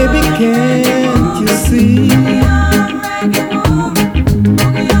 Baby, can't you see?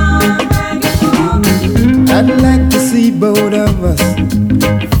 I'd like to see both of us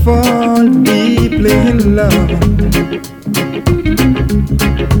fall deeply in love.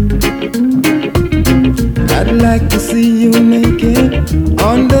 I'd like to see you naked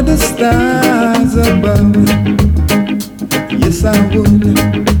under the stars above. Yes, I would.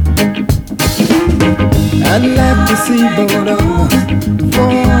 I'd like to see both of us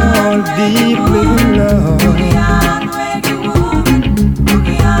fall deeply in love.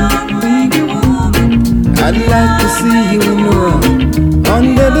 I'd like to see you in the rock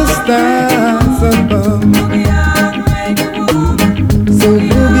under the stars above. So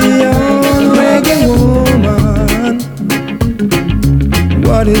boogie on, reggae woman,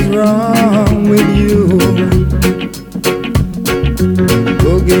 what is wrong with you?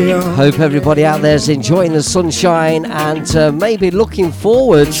 Hope everybody out there is enjoying the sunshine and maybe looking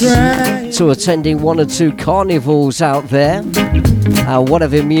forward to attending one or two carnivals out there.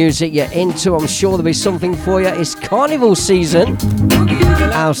 Whatever music you're into, I'm sure there'll be something for you. It's carnival season.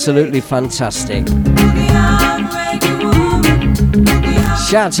 Absolutely fantastic.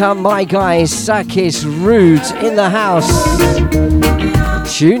 Shout out my guy Sakis Rude in the house.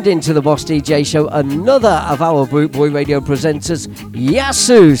 Tuned into the Boss DJ Show, another of our Boot Boy Radio presenters,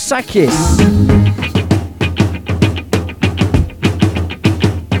 Yasu Sakis.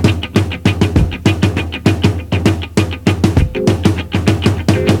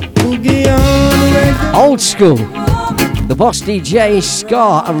 Old school, the Boss DJ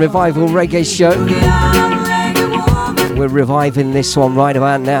Ska and Revival Reggae Show. We're reviving this one right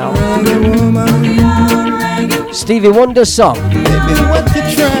about now. Stevie Wonder song,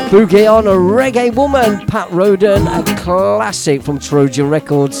 Boogie on a Reggae Woman, Pat Roden, a classic from Trojan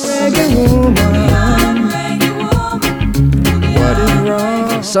Records.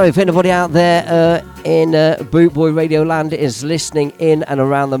 So if anybody out there in Boot Boy Radio Land is listening in and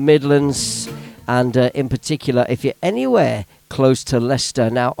around the Midlands, and in particular if you're anywhere close to Leicester.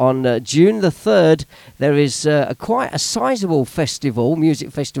 Now on June the 3rd there is quite a sizable festival,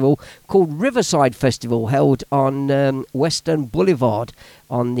 music festival called Riverside Festival, held on Western Boulevard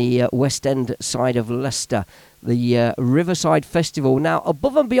on the West End side of Leicester. The Riverside Festival. Now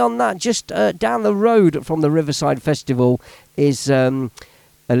above and beyond that, just down the road from the Riverside Festival is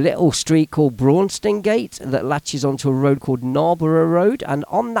a little street called Braunston Gate that latches onto a road called Narborough Road, and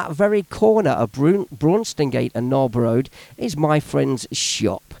on that very corner of Braunston Gate and Narborough Road is my friend's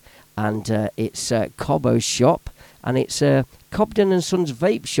shop, and it's Cobbo's shop, and it's Cobden and Sons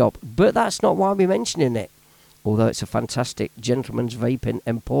vape shop, but that's not why we're mentioning it, although it's a fantastic gentleman's vaping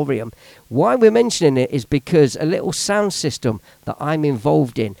emporium. Why we're mentioning it is because a little sound system that I'm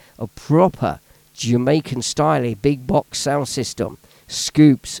involved in, a proper Jamaican style big box sound system,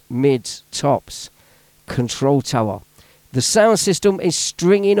 scoops, mids, tops, control tower. The sound system is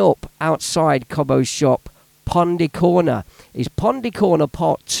stringing up outside Cobbo's shop. Pondy Corner is Pondy Corner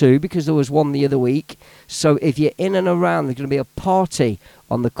Part 2, because there was one the other week. So if you're in and around, there's going to be a party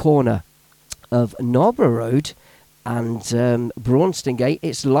on the corner of Narborough Road and Braunston Gate.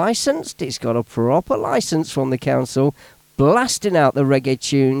 It's licensed, it's got a proper license from the council, blasting out the reggae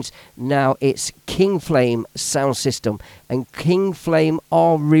tunes. Now it's King Flame sound system, and King Flame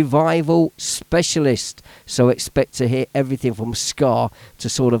are revival specialists, so expect to hear everything from ska to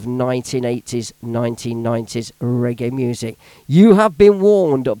sort of 1980s 1990s reggae music. You have been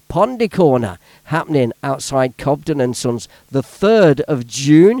warned. Pondy Corner happening outside Cobden and Sons the 3rd of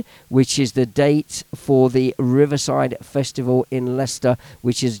June, which is the date for the Riverside Festival in Leicester,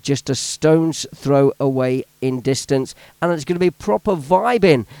 which is just a stone's throw away in distance, and it's going to be proper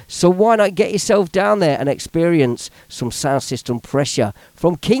vibing. So why not get yourself down there and experience some sound system pressure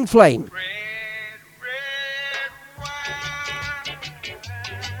from King Flame.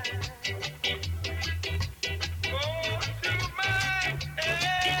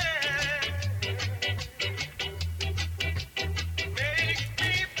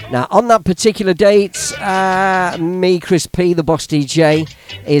 Now, on that particular date, me, Chris P, the Boss DJ,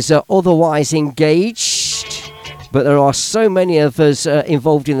 is otherwise engaged. But there are so many of us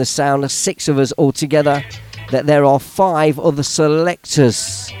involved in the sound, 6 of us altogether, that there are 5 other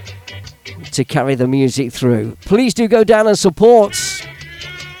selectors to carry the music through. Please do go down and support.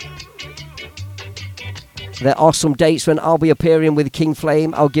 There are some dates when I'll be appearing with King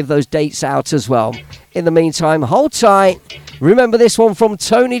Flame. I'll give those dates out as well. In the meantime, hold tight. Remember this one from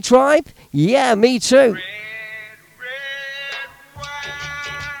Tony Tribe? Yeah, me too.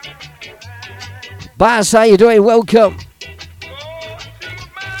 Baz, how you doing? Welcome.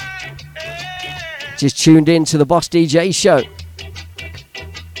 Just tuned in to the Boss DJ Show.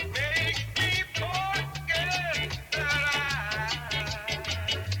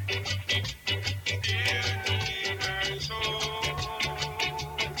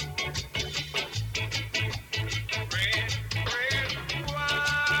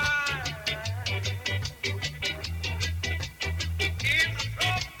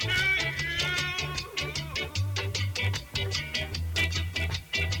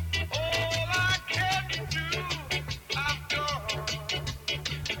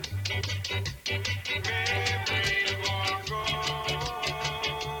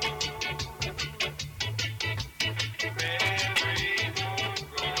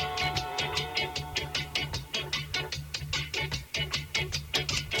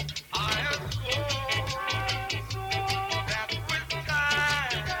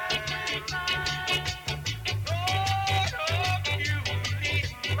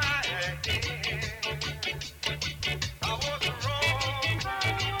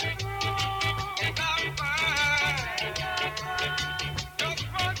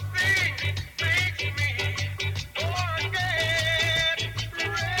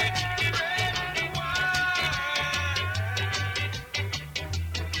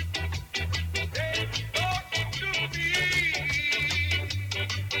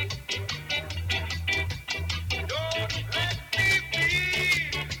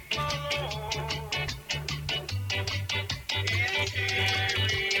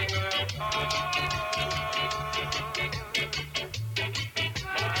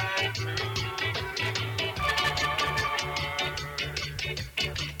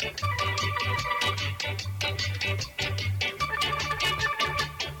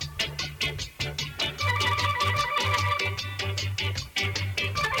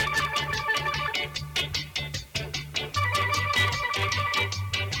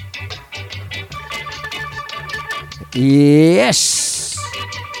 Yes.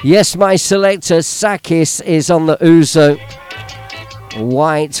 Yes, my selector, Sakis, is on the ouzo.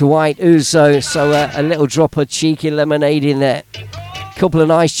 White ouzo. So a little drop of cheeky lemonade in there. Couple of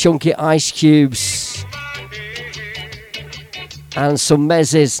nice chunky ice cubes. And some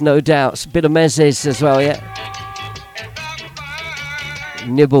mezzes, no doubt. A bit of mezzes as well, yeah.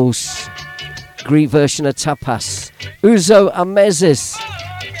 Nibbles. Greek version of tapas. Ouzo and mezzes.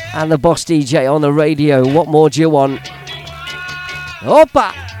 And the boss DJ on the radio. What more do you want?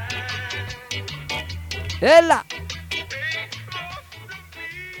 Opa! Ella!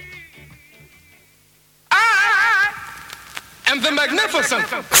 And the magnificent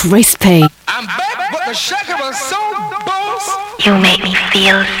Crispy. I'm back, but the shaker was so boss. You make me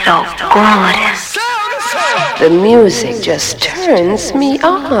feel so good. The music just turns me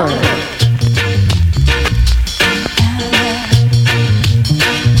on.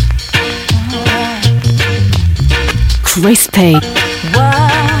 Crispy. What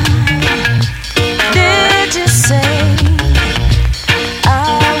did you say? I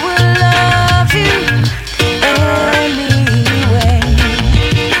will love you anyway.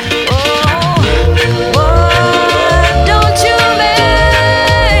 Oh, boy, don't you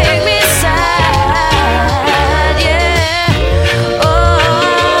make me sad, yeah.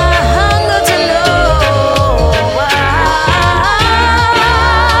 Oh, I hunger to know why.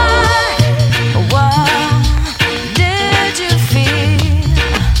 What did you feel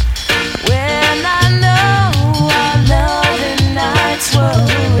when I know our loving nights were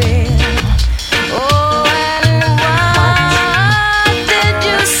real? Oh, and what did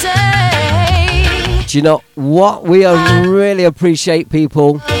you say? Do you know what? We really appreciate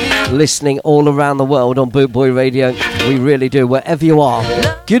people listening all around the world on Boot Boy Radio. We really do, wherever you are.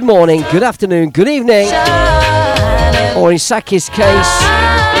 Good morning, good afternoon, good evening. Or in Saki's case,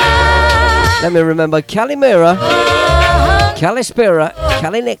 let me remember, Calimera, Calispera,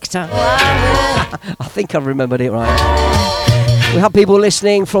 Calinecta. I think I remembered it right. We have people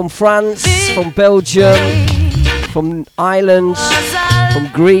listening from France, from Belgium, from Ireland, from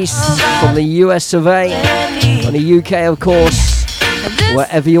Greece, from the US of A, from the UK, of course.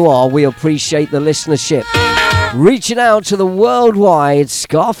 Wherever you are, we appreciate the listenership. Reaching out to the worldwide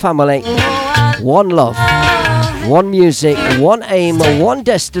Scar family. One love, one music, one aim, one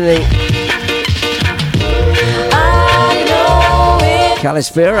destiny.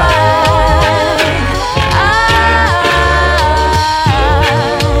 Calispera.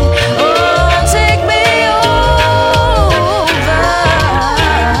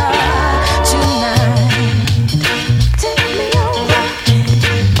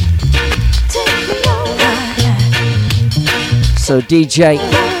 So DJ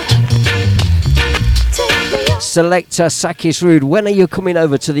Selector Sakis Rude, when are you coming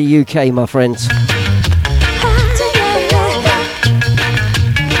over to the UK, my friends?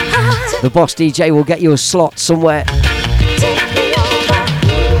 The boss DJ will get you a slot somewhere.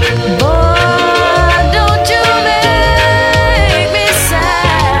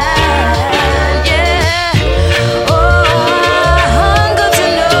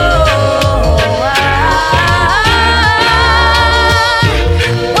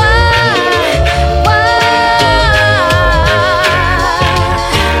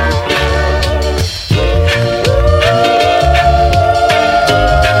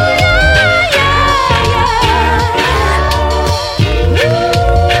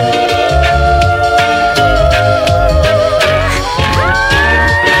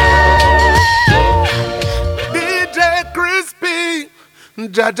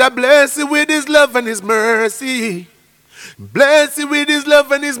 Jaja bless you with his love and his mercy. Bless you with his love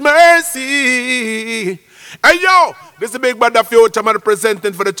and his mercy. Hey yo, this is the big brother Future man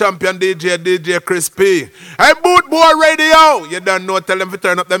presenting for the champion DJ Crispy. Hey Boot Boy Radio, you don't know, tell them to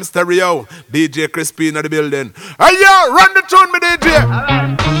turn up them stereo. DJ Crispy in the building. Hey yo, run the tune me DJ.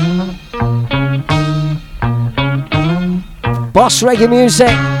 Boss reggae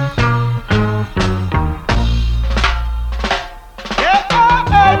music.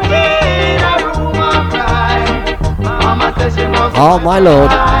 Oh my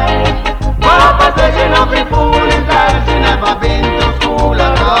Lord. Papa says she not be fooling time. She never been to school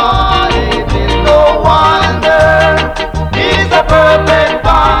at all. It is no wonder he's a perfect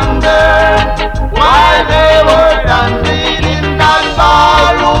bonder. While they were dancing in that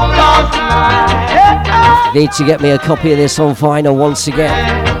ballroom last night. Need to get me a copy of this on vinyl once again.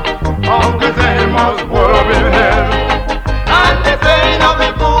 Uncle Sam was worried head. And they say not be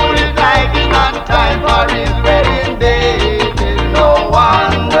fooling like it's not time for his wedding day.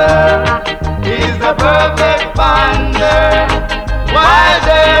 He's the perfect bonder. While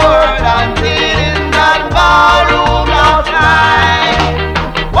they were dancing in that ballroom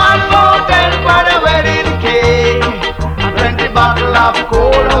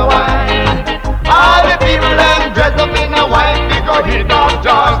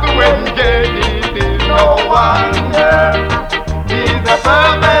wedding cake, it is no wonder. He's a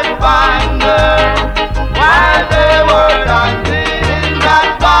perfect finder. While they were dancing in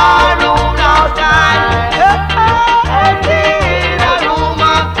that barroom outside, in a room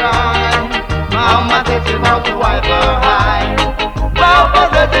of crime, Mama said she must wipe her eye. Papa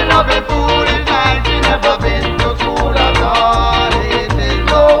said she not be foolish and she never been to school at all. It is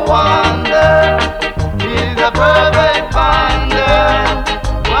no wonder he's a perfect finder.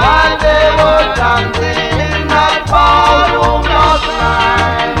 While they were dancing in that ballroom last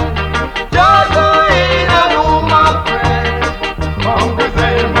night, just in a room of friends, Uncle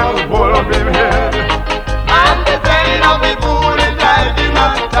Sam was full of him head, and the saying of the foolish life is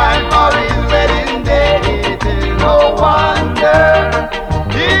not time for his wedding day. It is no wonder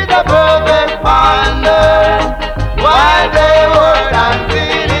he's a perfect finder. While they were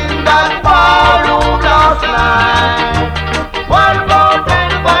dancing in that ballroom last night, 1 pound ten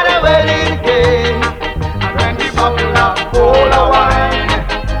for the wedding cake, and 20 bottles of cola wine.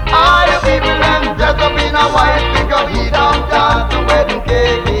 All the people them dressed up in a white because he don't dance the wedding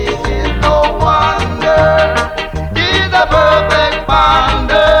cake. It is no wonder he's a perfect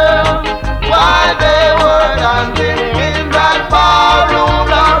finder. While they were dancing in that ballroom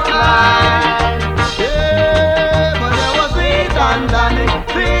last night, yeah, but there was sweet and dandy,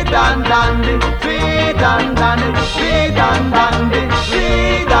 sweet and dandy, sweet and dandy, sweet and dandy,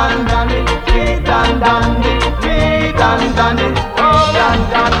 sweet and dandy, sweet and dandy, sweet and dandy, oh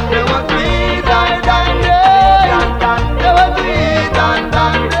and dandy. There was sweet and dandy, there was sweet and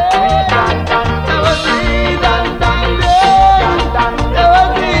dandy, there was sweet and dandy, there was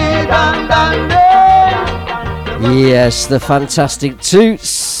sweet and dandy. Yes, the fantastic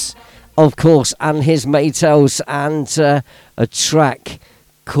Toots, of course, and his Maytals, and a track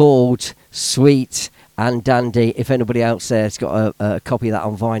called Sweet and Dandy. If anybody else there's got a copy of that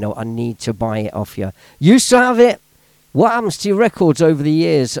on vinyl, I need to buy it off you. Used to have it. What happens to your records over the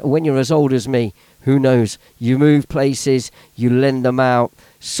years when you're as old as me? Who knows? You move places, you lend them out.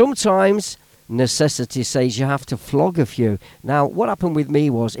 Sometimes necessity says you have to flog a few. Now, what happened with me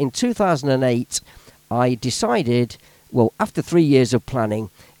was in 2008, I decided, well, after 3 years of planning,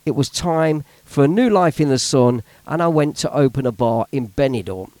 it was time for a new life in the sun, and I went to open a bar in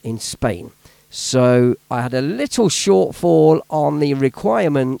Benidorm in Spain. So I had a little shortfall on the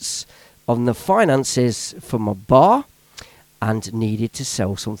requirements on the finances for my bar and needed to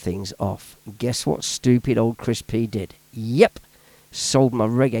sell some things off. Guess what stupid old Chris P did? Yep, sold my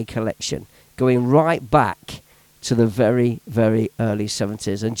reggae collection, going right back to the very, very early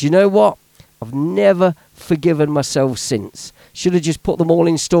 70s. And do you know what? I've never forgiven myself since. Should have just put them all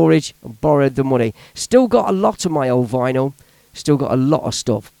in storage and borrowed the money. Still got a lot of my old vinyl. Still got a lot of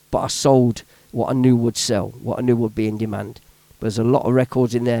stuff. But I sold what I knew would sell. What I knew would be in demand. But there's a lot of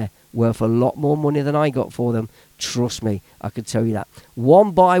records in there worth a lot more money than I got for them. Trust me, I can tell you that.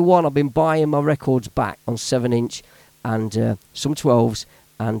 One by one, I've been buying my records back on 7-inch and some 12s.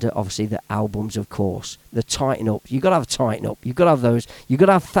 And obviously the albums, of course. The Tighten Up. You've got to have Tighten Up. You've got to have those. You've got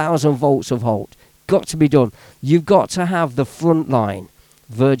to have 1,000 Volts of Holt. Got to be done. You've got to have the Frontline,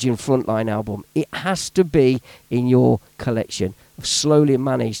 Virgin Frontline album. It has to be in your collection. I've slowly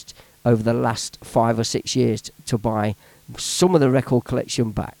managed over the last 5 or 6 years to buy some of the record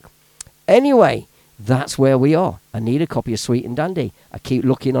collection back. Anyway, that's where we are. I need a copy of Sweet and Dandy. I keep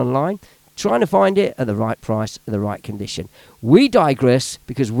looking online, trying to find it at the right price, in the right condition. We digress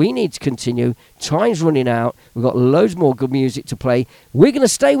because we need to continue. Time's running out. We've got loads more good music to play. We're going to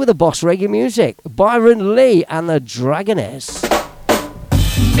stay with the boss reggae music. Byron Lee and the Dragoness.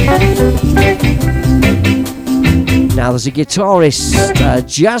 Now there's a guitarist, a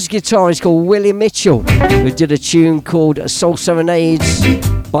jazz guitarist called Willie Mitchell, who did a tune called Soul Serenades.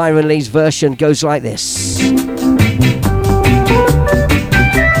 Byron Lee's version goes like this.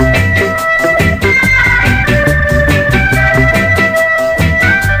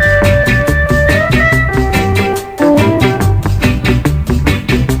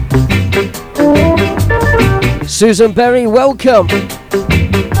 Susan Berry, welcome.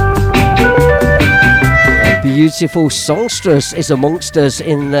 A beautiful songstress is amongst us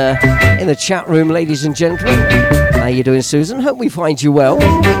in the chat room, ladies and gentlemen. How you doing, Susan? Hope we find you well.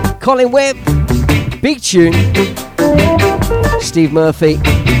 Colin Webb, big tune. Steve Murphy,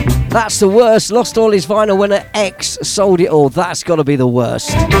 that's the worst. Lost all his vinyl when an ex sold it all. That's got to be the worst.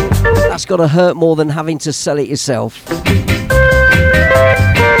 That's got to hurt more than having to sell it yourself.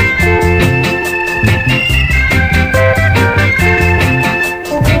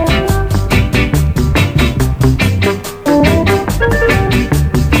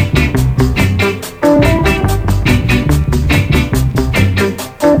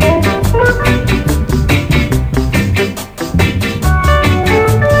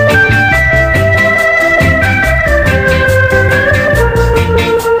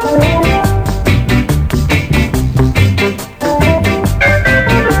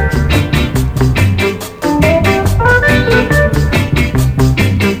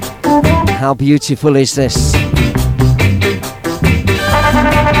 How beautiful is this?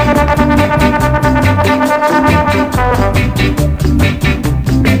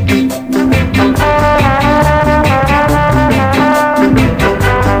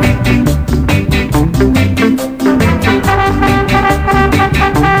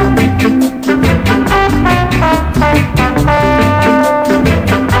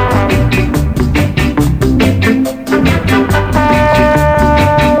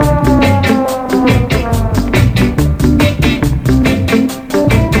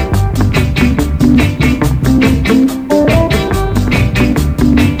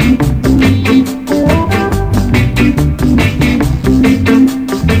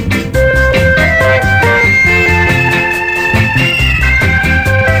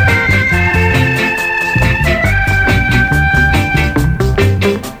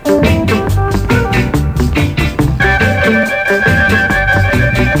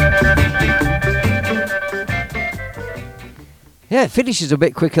 Yeah, it finishes a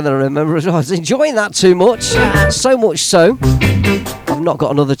bit quicker than I remember as well. I was enjoying that too much. So much so, I've not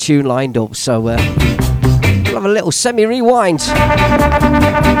got another tune lined up, so we'll have a little semi-rewind.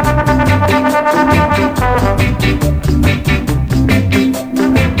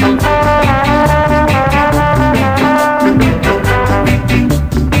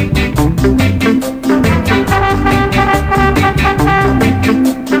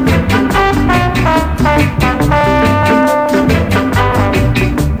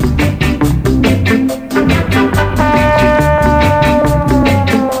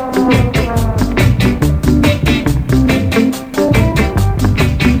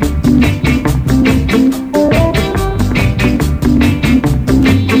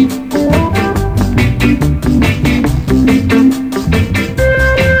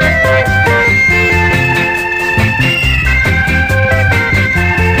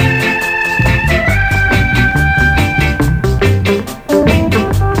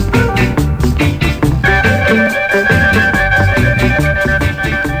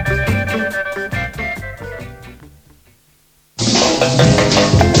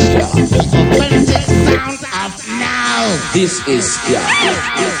 This is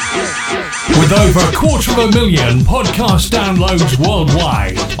With over 250,000 podcast downloads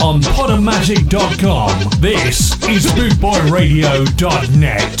worldwide on Podomatic.com, this is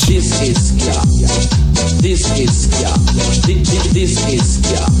BootboyRadio.net. This is This is This is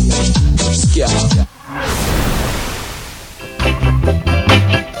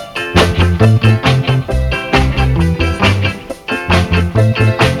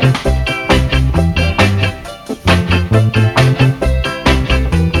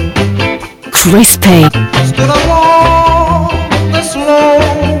Crispy. Still along this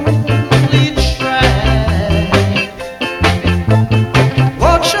lonely track,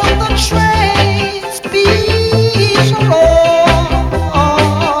 watching the trains beat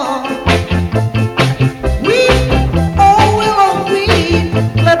along. Weep, oh willow, weep,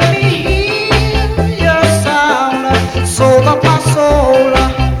 let me hear your sound, so that my soul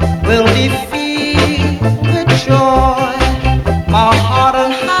will be filled with joy, my heart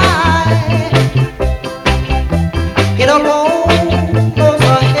and high. It alone knows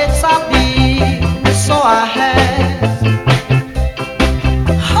the hits I beat, so I have.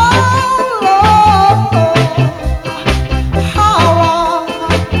 How long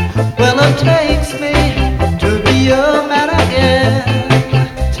will it take me to be a man again?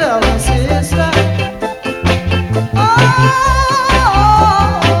 Tell me, sister.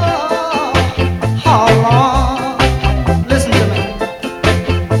 How long? Listen to me.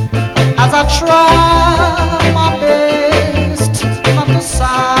 As I try my best not to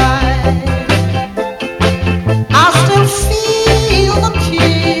sigh, I still feel the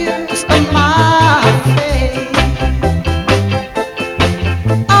tears in my face.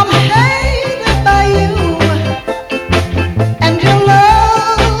 I'm hated by you, and you're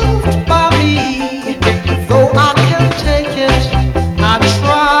loved by me. Though I can't take it, I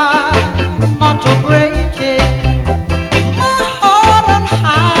try not to break it. My heart and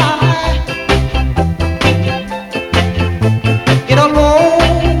high. It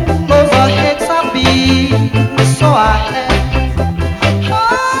alone knows the hits I beat, so I have.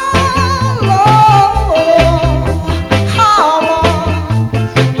 How long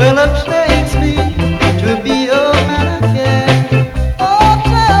will it take me to be a man again? Oh,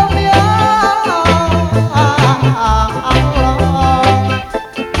 tell me how long.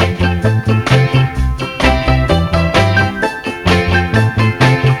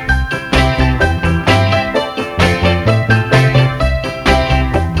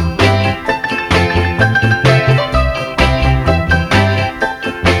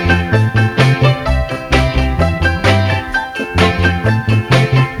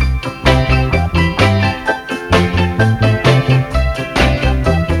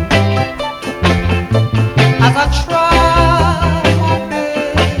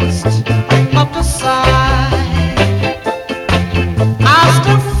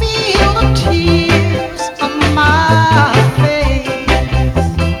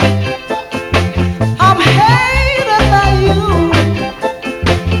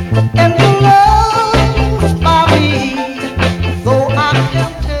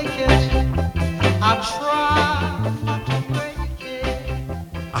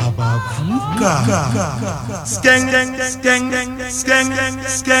 Bavuka. Skeng, skeng, skeng, skeng,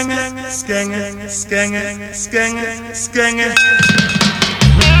 skeng, skeng, skeng, skeng, skeng.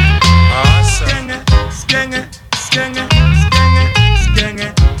 Awesome. Skeng, skeng, skeng, skeng,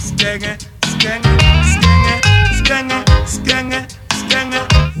 skeng, skeng, skeng,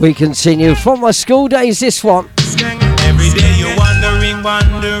 skeng. We continue from my school days, this one. Every day you're wondering.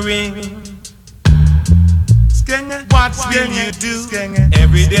 What will you do?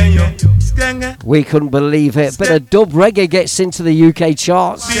 Every day you're We couldn't believe it. Bit of dub reggae gets into the UK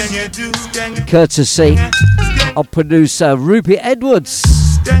charts, courtesy of producer Rupert Edwards.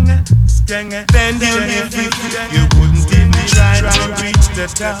 Then you wouldn't even try to reach the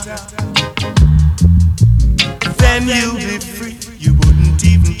top. Then you'll be free. You wouldn't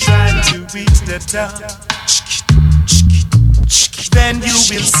even try to reach the top. Then you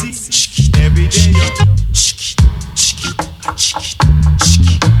will see every day you're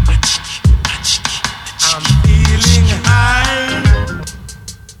I'm feeling high,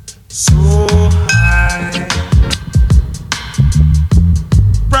 so high.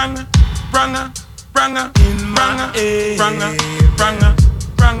 Branga, in my ear.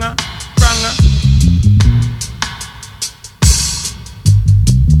 Branga.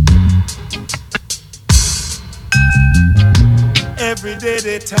 Every day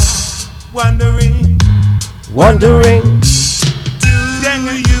they talk, wondering.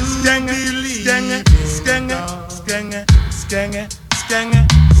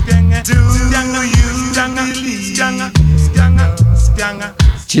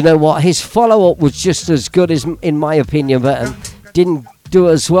 Do you know what? His follow-up was just as good as, in my opinion, but didn't do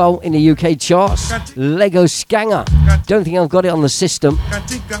as well in the UK charts. Lego Skanger. Don't think I've got it on the system.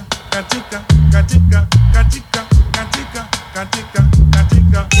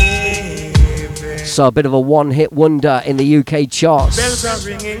 So a bit of a one-hit wonder in the UK charts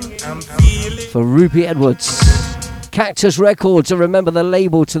for Rupert Edwards. Cactus Records, I remember the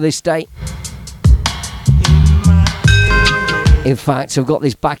label to this day. In fact, I've got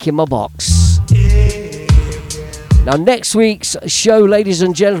this back in my box. Now, next week's show, ladies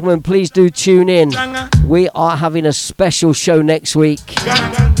and gentlemen, please do tune in. We are having a special show next week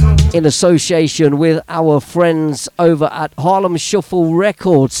in association with our friends over at Harlem Shuffle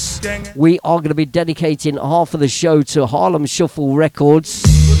Records. We are going to be dedicating half of the show to Harlem Shuffle Records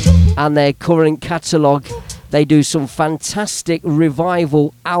and their current catalogue. They do some fantastic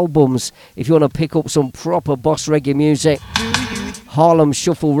revival albums. If you want to pick up some proper boss reggae music, Harlem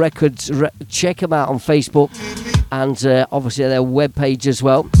Shuffle Records, check them out on Facebook and obviously their webpage as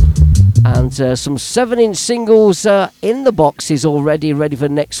well. And some 7-inch singles in the boxes already, ready for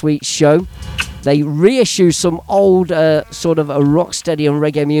next week's show. They reissue some old sort of a rocksteady and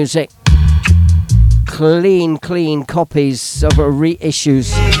reggae music. Clean copies of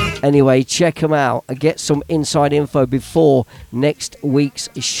reissues. Anyway, check them out and get some inside info before next week's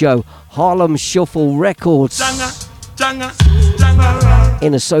show. Harlem Shuffle Records,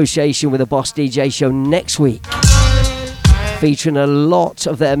 in association with the Boss DJ Show next week, featuring a lot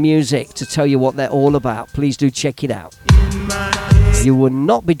of their music to tell you what they're all about. Please do check it out. You will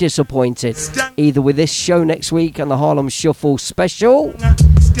not be disappointed either with this show next week and the Harlem Shuffle special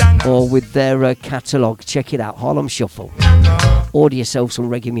or with their catalogue. Check it out, Harlem Shuffle. Order yourself some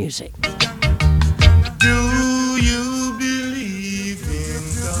reggae music. Do you believe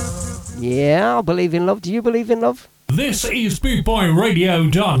in love? Yeah, I believe in love. Do you believe in love? This is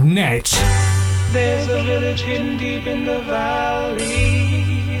BootboyRadio.net. There's a village hidden deep in the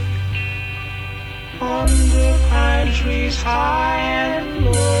valley, under pine trees high and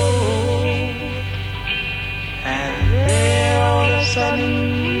low, and there all of a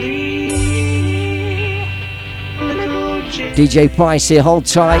suddenly little DJ Price here, hold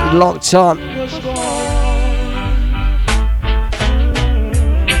tight, locked on. was born,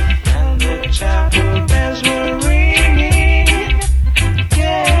 and the chapel bells were ringing,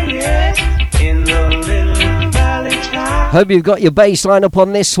 yeah, in the little valley town. Hope you've got your bass line up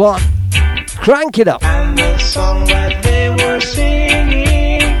on this one. Crank it up. And the song that they were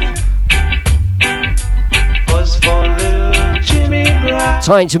singing was for little Jimmy Brown.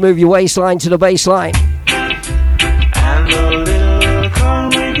 Time to move your waistline to the bass line. And the little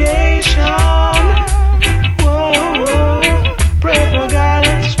congregation, whoa, whoa, pray for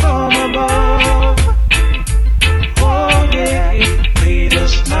guidance from above. Oh, yeah, lead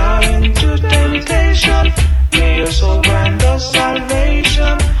us not into temptation. May your soul find the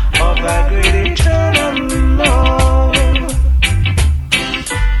salvation of thy great eternal love.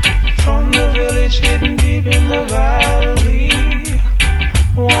 From the village hidden deep in the valley,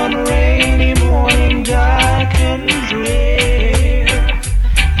 one rainy morning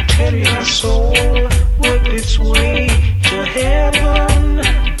way to heaven.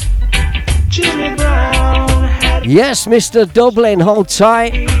 Jimmy Brown had Yes, Mr. Dublin, hold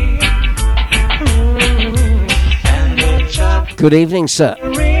tight. Good evening, sir.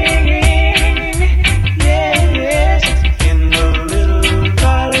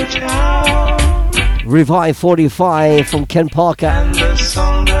 Revive 45 from Ken Parker. And the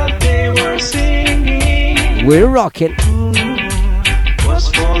song that they were singing We're rocking. was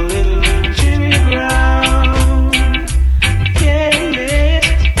for little Jimmy Brown. Yes,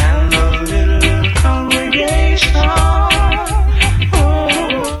 and the little congregation.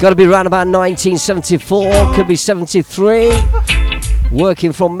 Got to be around about 1974, could be 73.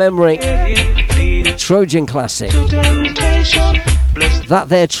 Working from memory. Trojan classic. That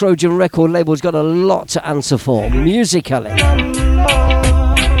there Trojan record label's got a lot to answer for musically.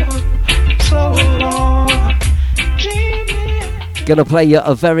 Gonna play you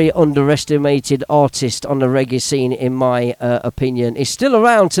a very underestimated artist on the reggae scene, in my opinion. He's still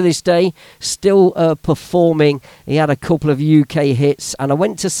around to this day, still performing. He had a couple of UK hits, and I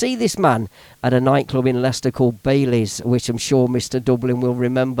went to see this man at a nightclub in Leicester called Bailey's, which I'm sure Mr. Dublin will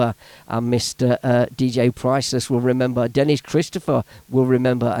remember, and Mr. DJ Priceless will remember, Dennis Christopher will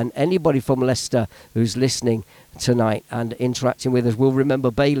remember, and anybody from Leicester who's listening tonight and interacting with us will remember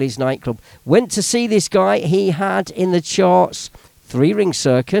Bailey's nightclub. Went to see this guy. He had in the charts Three Ring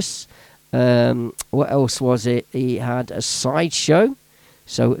Circus. What else was it? He had a Sideshow.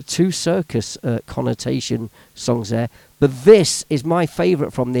 So two circus connotation songs there. But this is my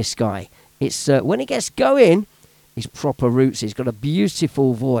favourite from this guy. It's when he gets going, his proper roots. He's got a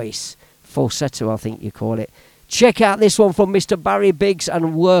beautiful voice. Falsetto, I think you call it. Check out this one from Mr. Barry Biggs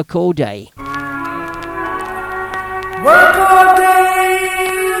and Work All Day. Work all day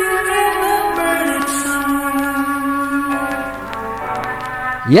in the burning sun.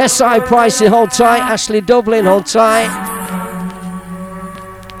 Yes, I Pricey, hold tight. Ashley Dublin, hold tight.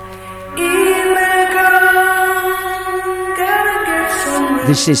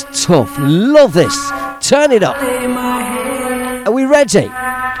 This is tough. Love this. Turn it up. Are we ready?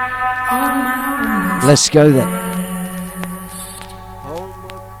 Let's go then.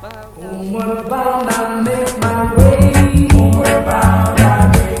 Homeward bound, I make my way. Homeward bound, I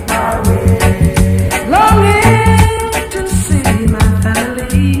make my way. Longing to see my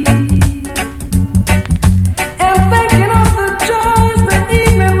family, and thinking of the joys that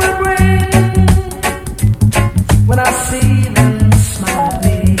evening will bring when I see them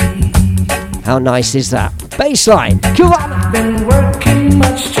smiling. How nice is that? Bassline. Come on. I've been working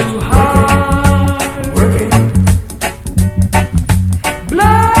much too hard. Working.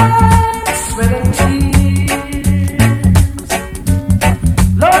 Blood, sweat and tears.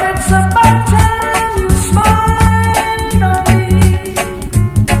 Lord, it's about time you smiled on me.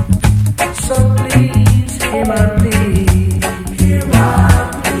 So please hear my plea. Hear my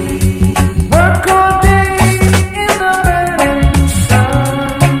plea. Work all day in the burning sun.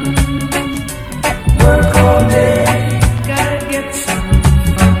 Work all day, gotta get some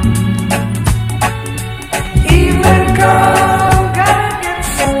fun. Evening come, gotta get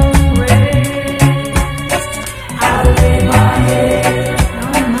some rest. I lay my head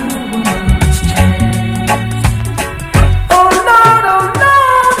on my woman's chest. Oh Lord,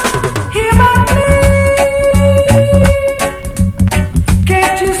 hear my plea.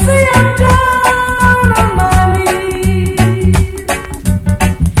 Can't you see I'm down on my knees?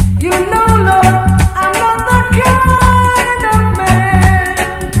 You know, Lord, I'm not the kind of man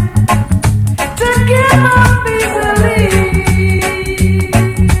to give up easily.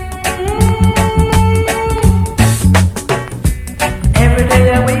 Every day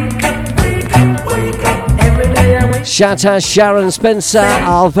I wake up. Every day I wake up. Shout out Sharon Spencer,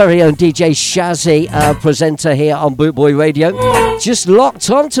 our very own DJ Shazzy, presenter here on Bootboy Radio. Just locked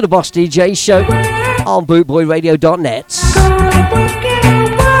on to the Boss DJ show on bootboyradio.net.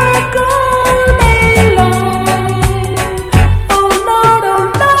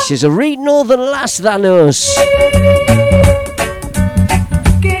 She's a real northern lass than us.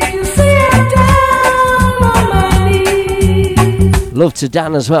 Love to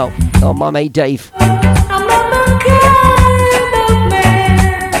Dan as well. Oh, my mate Dave.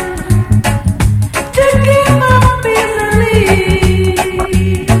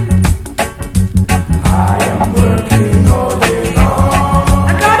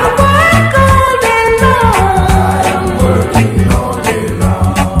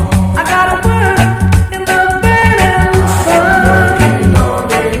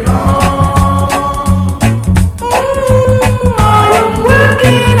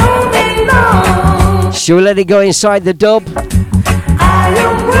 Shall we let it go inside the dub? I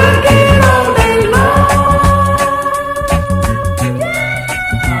am working all day long.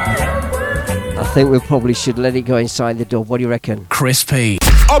 think we probably should let it go inside the dub. What do you reckon? Chris P.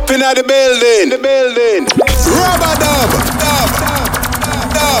 Up in the building. Rubber dub.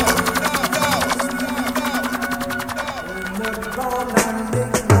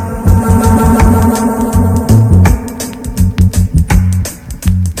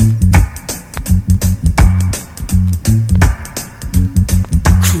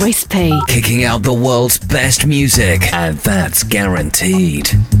 Chris P. Kicking out the world's best music, and that's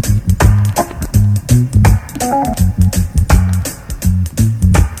guaranteed.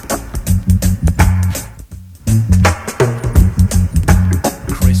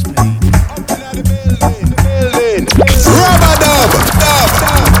 Chris P. Rubber dub.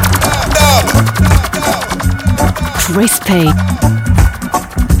 Chris P.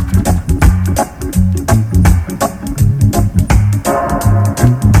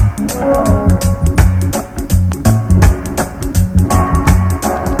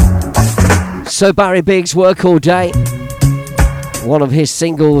 So Barry Biggs, Work All Day. One of his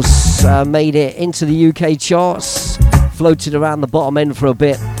singles made it into the UK charts, floated around the bottom end for a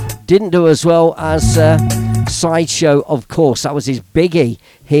bit. Didn't do as well as Sideshow, of course. That was his biggie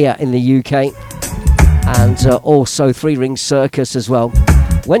here in the UK. And also Three Ring Circus as well.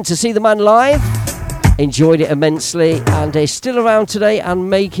 Went to see the man live, enjoyed it immensely, and is still around today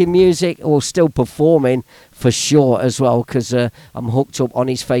and making music, or still performing for sure as well, because I'm hooked up on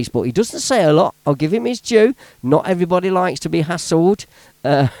his Facebook. He doesn't say a lot, I'll give him his due. Not everybody likes to be hassled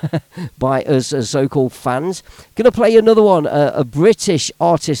by us as so-called fans. Gonna play another one, a British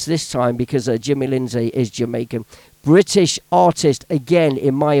artist this time, because Jimmy Lindsay is Jamaican. British artist, again,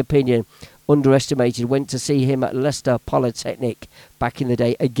 in my opinion, underestimated. Went to see him at Leicester Polytechnic back in the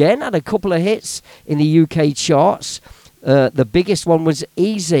day. Again, had a couple of hits in the UK charts. The biggest one was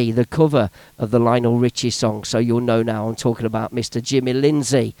Easy, the cover of the Lionel Richie song. So you'll know now I'm talking about Mr. Jimmy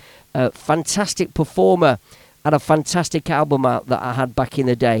Lindsay. Fantastic performer. Had a fantastic album out that I had back in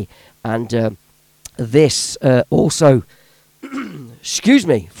the day. And this also... excuse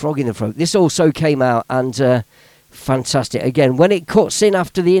me, frog in the throat. This also came out and... fantastic. Again, when it cuts in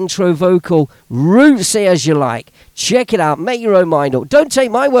after the intro vocal, rootsy as you like. Check it out. Make your own mind up. Don't take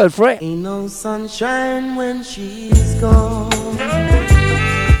my word for it. Ain't no sunshine when she's gone.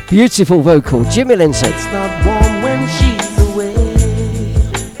 Beautiful vocal. Jimmy Lindsay. It's not warm when she's away.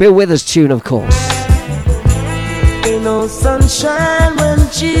 Bill Withers tune, of course. Ain't no sunshine when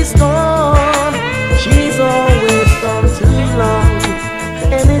she's gone. She's always gone too long.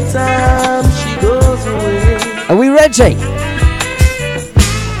 Anytime she goes away. Are we ready?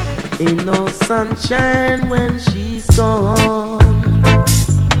 Ain't no sunshine when she's gone.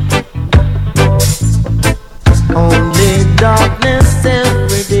 Only darkness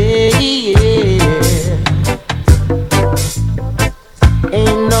every day.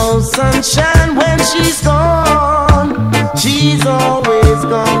 Ain't no sunshine when she's gone. She's always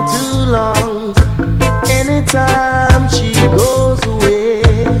gone too long. Anytime she goes away.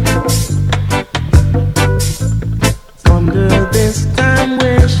 Wonder this time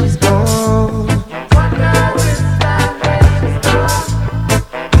where she's gone.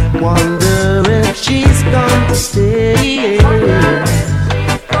 Wonder if she's gone to stay.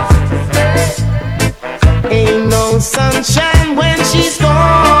 Ain't no sunshine when she's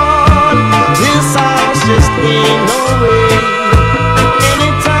gone. This house just ain't no way.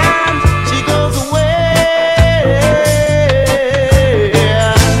 Anytime she goes away.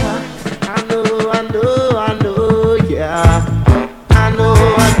 I know, yeah. I know.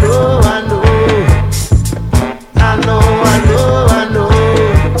 I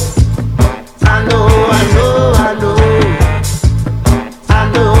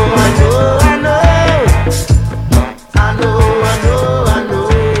know.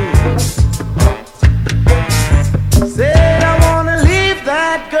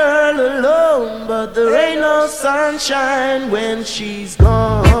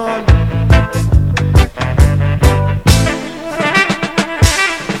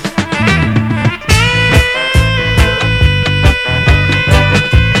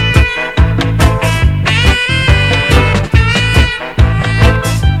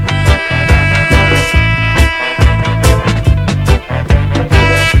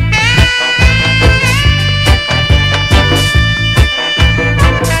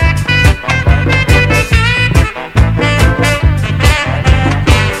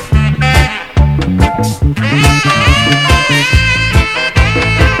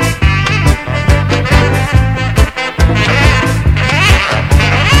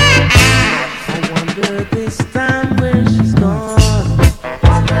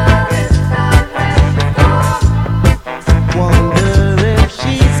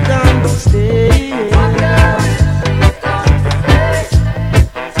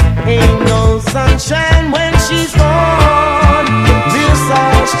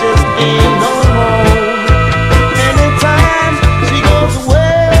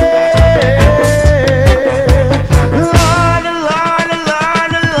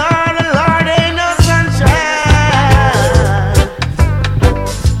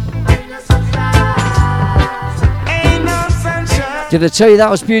 Did I tell you that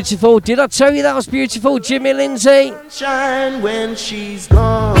was beautiful? Did I tell you that was beautiful, Jimmy Lindsay? Shine when she's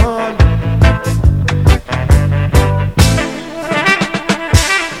gone.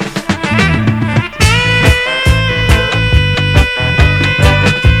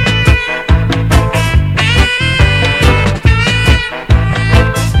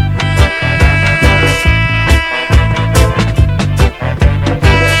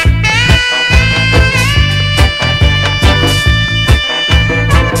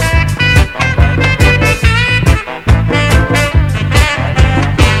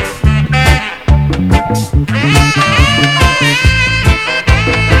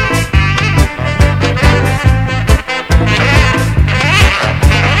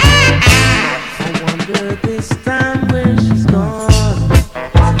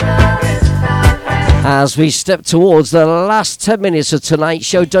 As we step towards the last 10 minutes of tonight's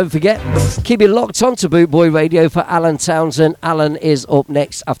show, don't forget, keep it locked on to Boot Boy Radio for Alan Townsend. Alan is up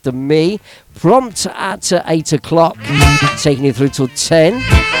next after me, prompt at 8 o'clock, taking you through till 10,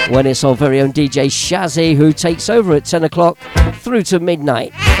 when it's our very own DJ Shazzy, who takes over at 10 o'clock through to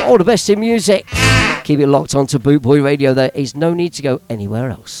midnight. All the best in music. Keep it locked on to Boot Boy Radio. There is no need to go anywhere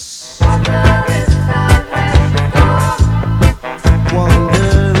else.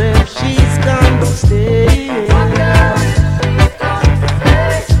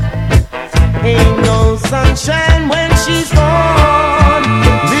 Ain't no sunshine when she's gone.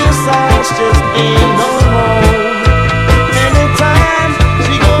 This house just ain't no home. Anytime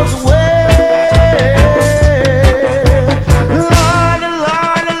she goes away, Lord,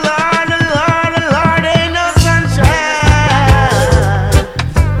 Lord, Lord, Lord, Lord, ain't no sunshine.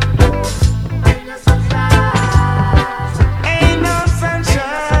 Ain't no sunshine.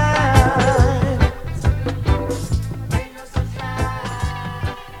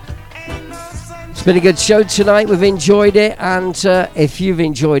 It's been a good show tonight. We've enjoyed it, and if you've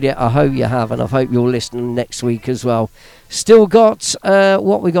enjoyed it, I hope you have, and I hope you'll listen next week as well. Still got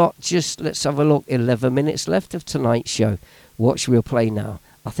what we got. Just let's have a look. 11 minutes left of tonight's show. What should we play now?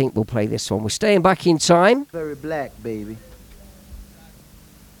 I think we'll play this one. We're staying back in time. Very black, baby.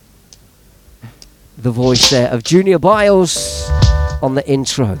 The voice there of Junior Biles on the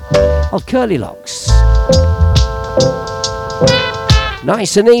intro of Curly Locks.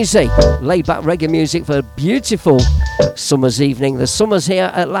 Nice and easy, laid back reggae music for a beautiful summer's evening. The summer's here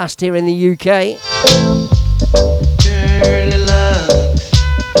at last here in the UK.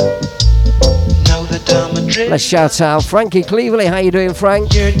 Let's shout out Frankie Cleverley. How you doing, Frank?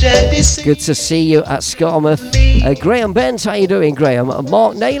 Good to see you at Scarmouth. Graham Bent, how you doing, Graham?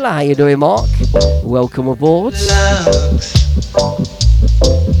 Mark Naylor, how you doing, Mark? Welcome aboard.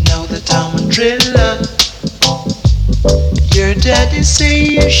 Your daddy say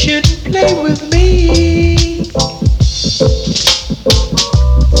you shouldn't play with me.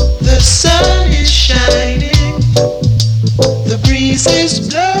 The sun is shining, the breeze is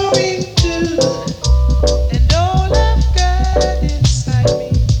blowing too, and all I've got inside me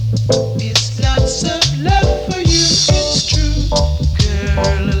is lots of love for you. It's true,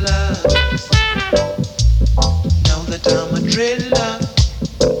 girl, love. Now that I'm a driller,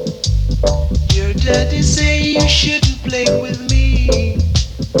 your daddy say you shouldn't play with me.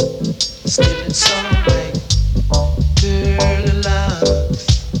 Still it's alright, girl, love.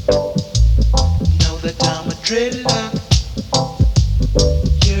 Now that I'm a driller,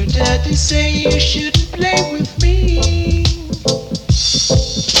 your daddy say you shouldn't play with me.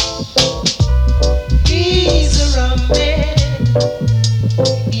 He's a rum man,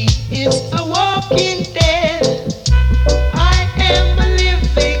 he is a walking dead. I am a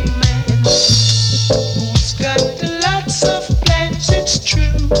living man who's got lots of plans. It's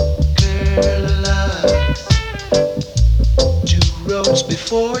true, girl, love. Two roads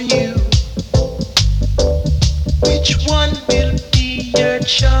before you, which one will be your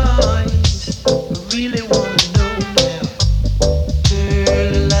choice? I really wanna know now,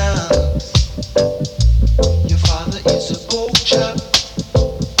 girl, love. Your father is a pork chop,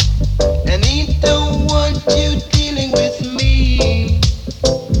 and he don't want you dealing with me.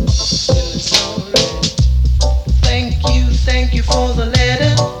 Still it's alright. Thank you for the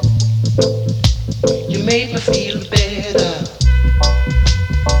letter. You made me feel better.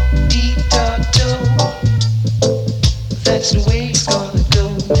 That's the way it's gonna go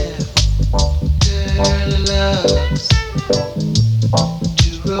now. Girl, loves.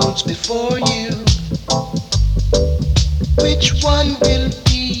 Two roads before you. Which one will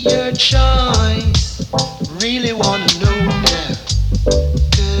be your choice? Really wanna know now.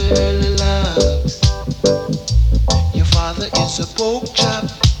 Girl, loves. Your father is a pork chop.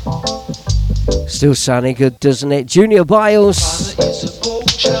 Still sounding good, doesn't it? Junior Biles.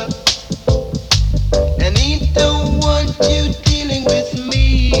 And he don't want you dealing with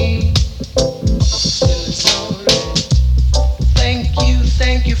me. Still it's alright.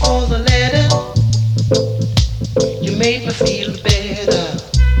 Thank you for the letter. You made me feel better.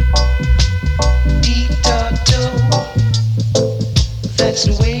 That's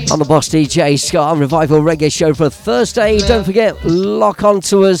the way. On the Boss DJ Ska Revival Reggae Show for a Thursday. Don't forget, lock on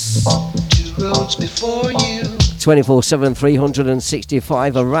to us. Two roads before you. 24/7,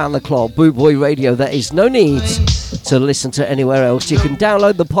 365 around the clock. Boot Boy Radio. There is no need to listen to anywhere else. You can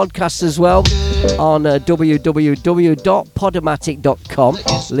download the podcast as well on www.podomatic.com.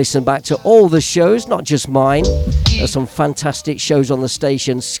 Listen back to all the shows, not just mine. There's some fantastic shows on the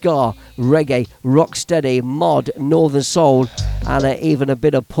station: ska, reggae, rocksteady, mod, northern soul, and even a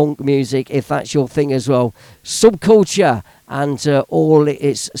bit of punk music if that's your thing as well. Subculture and all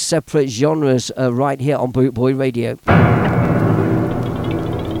its separate genres right here on Boot Boy Radio.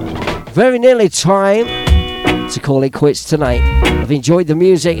 Very nearly time to call it quits tonight. I've enjoyed the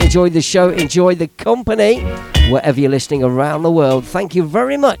music, enjoyed the show, enjoyed the company, wherever you're listening around the world. Thank you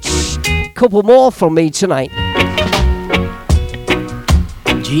very much. Couple more from me tonight.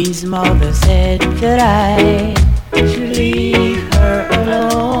 Jean's mother said that I should leave her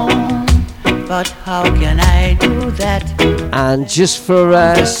alone, but how can I do that? And just for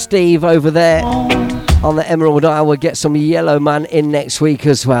Steve over there on the Emerald Isle, we'll get some Yellow Man in next week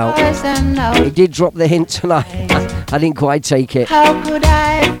as well. He did drop the hint tonight. I didn't quite take it. How could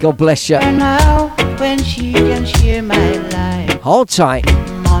I God bless you. now when she can share my life? Hold tight.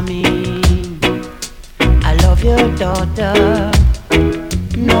 Mommy, I love your daughter.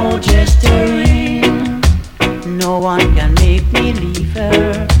 No gesturing. No one can make me leave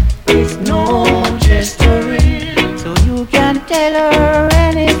her. It's no gesturing. So you can tell her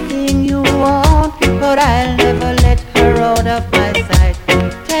anything you want, but I'll never let her out of my sight.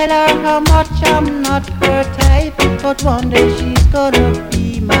 Tell her how much I'm not her type, but one day she's gonna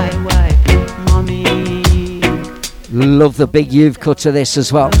be my wife. Mommy, Love the big youth cut to this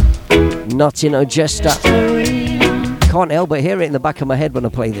as well. Not in a jester. Can't help but hear it in the back of my head when I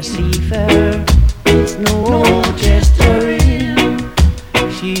play this. leave her. It's no gesturing.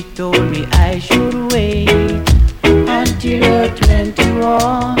 She told me I should wait until you're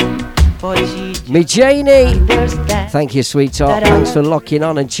 21, but she Me Janie, understands. thank you, sweetheart. Thanks for locking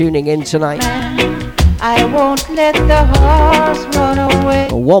on and tuning in tonight. I won't let the horse run away.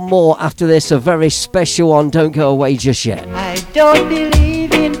 One more after this, a very special one. Don't go away just yet. I don't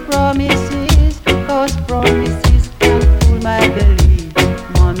believe in promises, cause promises can't fool my belief.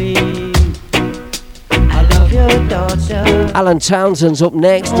 Mommy, I love your daughter. Alan Townsend's up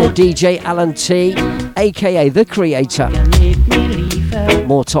next. DJ Alan T, aka The Creator.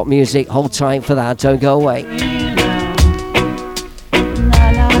 More top music. Hold tight for that. Don't go away.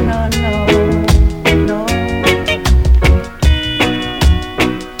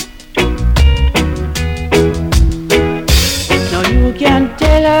 Now you can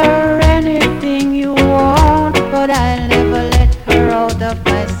tell her anything you want, but I'll never let her out of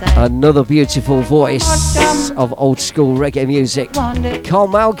my sight. Another beautiful voice of old school reggae music. Carl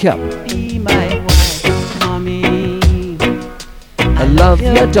Malcolm. Be my wife, mommy. I love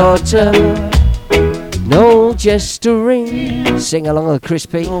your daughter. No gesturing. Sing along with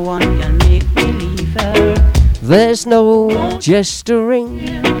Crispy. No one can make me leave her. There's no gesturing.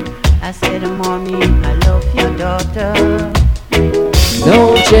 I said, mommy, I love your daughter.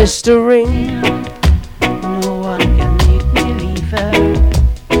 No gesturing. No one can make me leave her.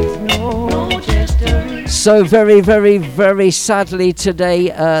 No gesturing. So very, very, very sadly today,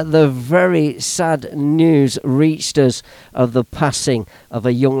 the very sad news reached us of the passing of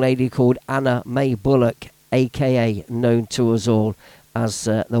a young lady called Anna Mae Bullock, aka known to us all as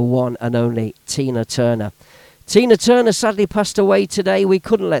the one and only Tina Turner. Tina Turner sadly passed away today. We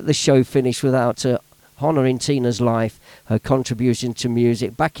couldn't let the show finish without honouring Tina's life, her contribution to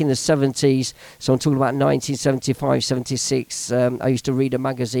music back in the 70s. So I'm talking about 1975, 76. I used to read a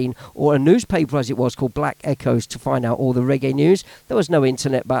magazine, or a newspaper as it was, called Black Echoes, to find out all the reggae news. There was no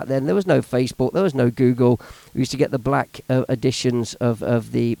internet back then. There was no Facebook. There was no Google. We used to get the black editions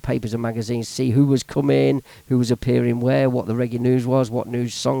of the papers and magazines, see who was coming, who was appearing where, what the reggae news was, what new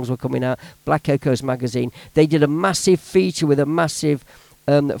songs were coming out. Black Echoes magazine. They did a massive feature with a massive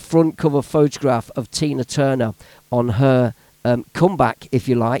front cover photograph of Tina Turner on her comeback, if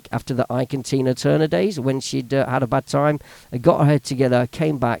you like, after the Ike and Tina Turner days when she'd had a bad time. Got her head together,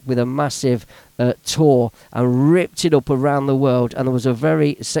 came back with a massive tour and ripped it up around the world. And there was a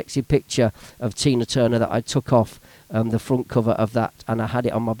very sexy picture of Tina Turner that I took off the front cover of that, and I had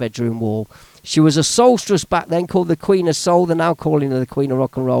it on my bedroom wall. She was a soulstress back then, called the Queen of Soul. They're now calling her the Queen of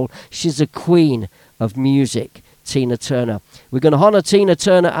Rock and Roll. She's a queen of music, Tina Turner. We're going to honour Tina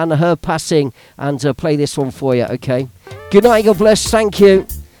Turner and her passing and play this one for you, okay? Good night, God bless. Thank you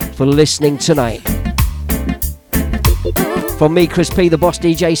for listening tonight. From me, Chris P, the Boss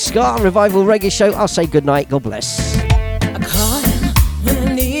DJ, Ska and Revival Reggae Show, I'll say good night, God bless. I call you when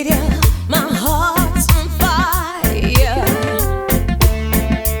I need you. My heart's on fire.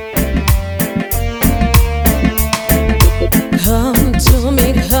 Come to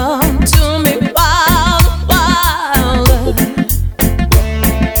me, wild, wild.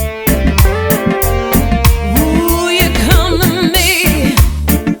 Ooh, you come to me.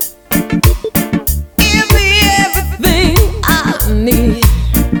 Give me everything I need.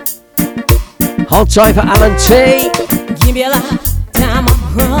 Hold tight for Alan T. Give me a lifetime of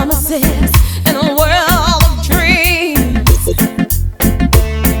promises and a world of dreams.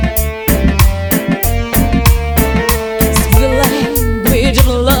 Speak the language of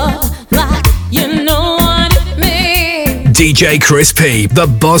love like you know what it means. DJ Chris P, the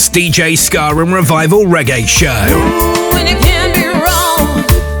Boss DJ Ska and Revival Reggae Show. Ooh, and it can't be wrong.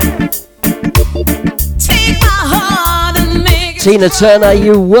 Take my heart and make it Tina Turner,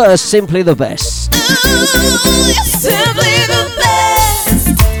 you were simply the best. you're simply the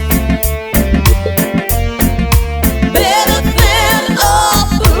best. Better than all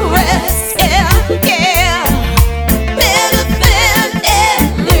the rest. Yeah, yeah. Better than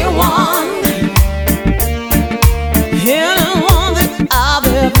anyone. Anyone that I've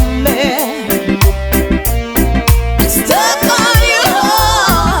ever met. I'm stuck on your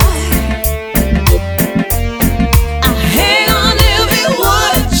heart. I hang on every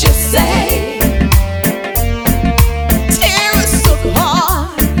word you say.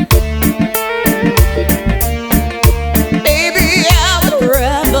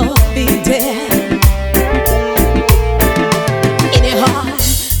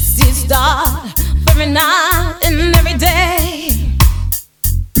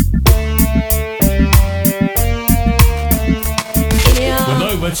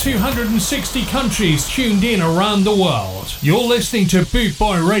 Over 260 countries tuned in around the world. You're listening to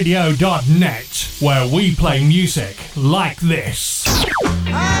bootboyradio.net, where we play music like this.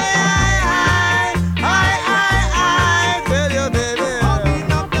 I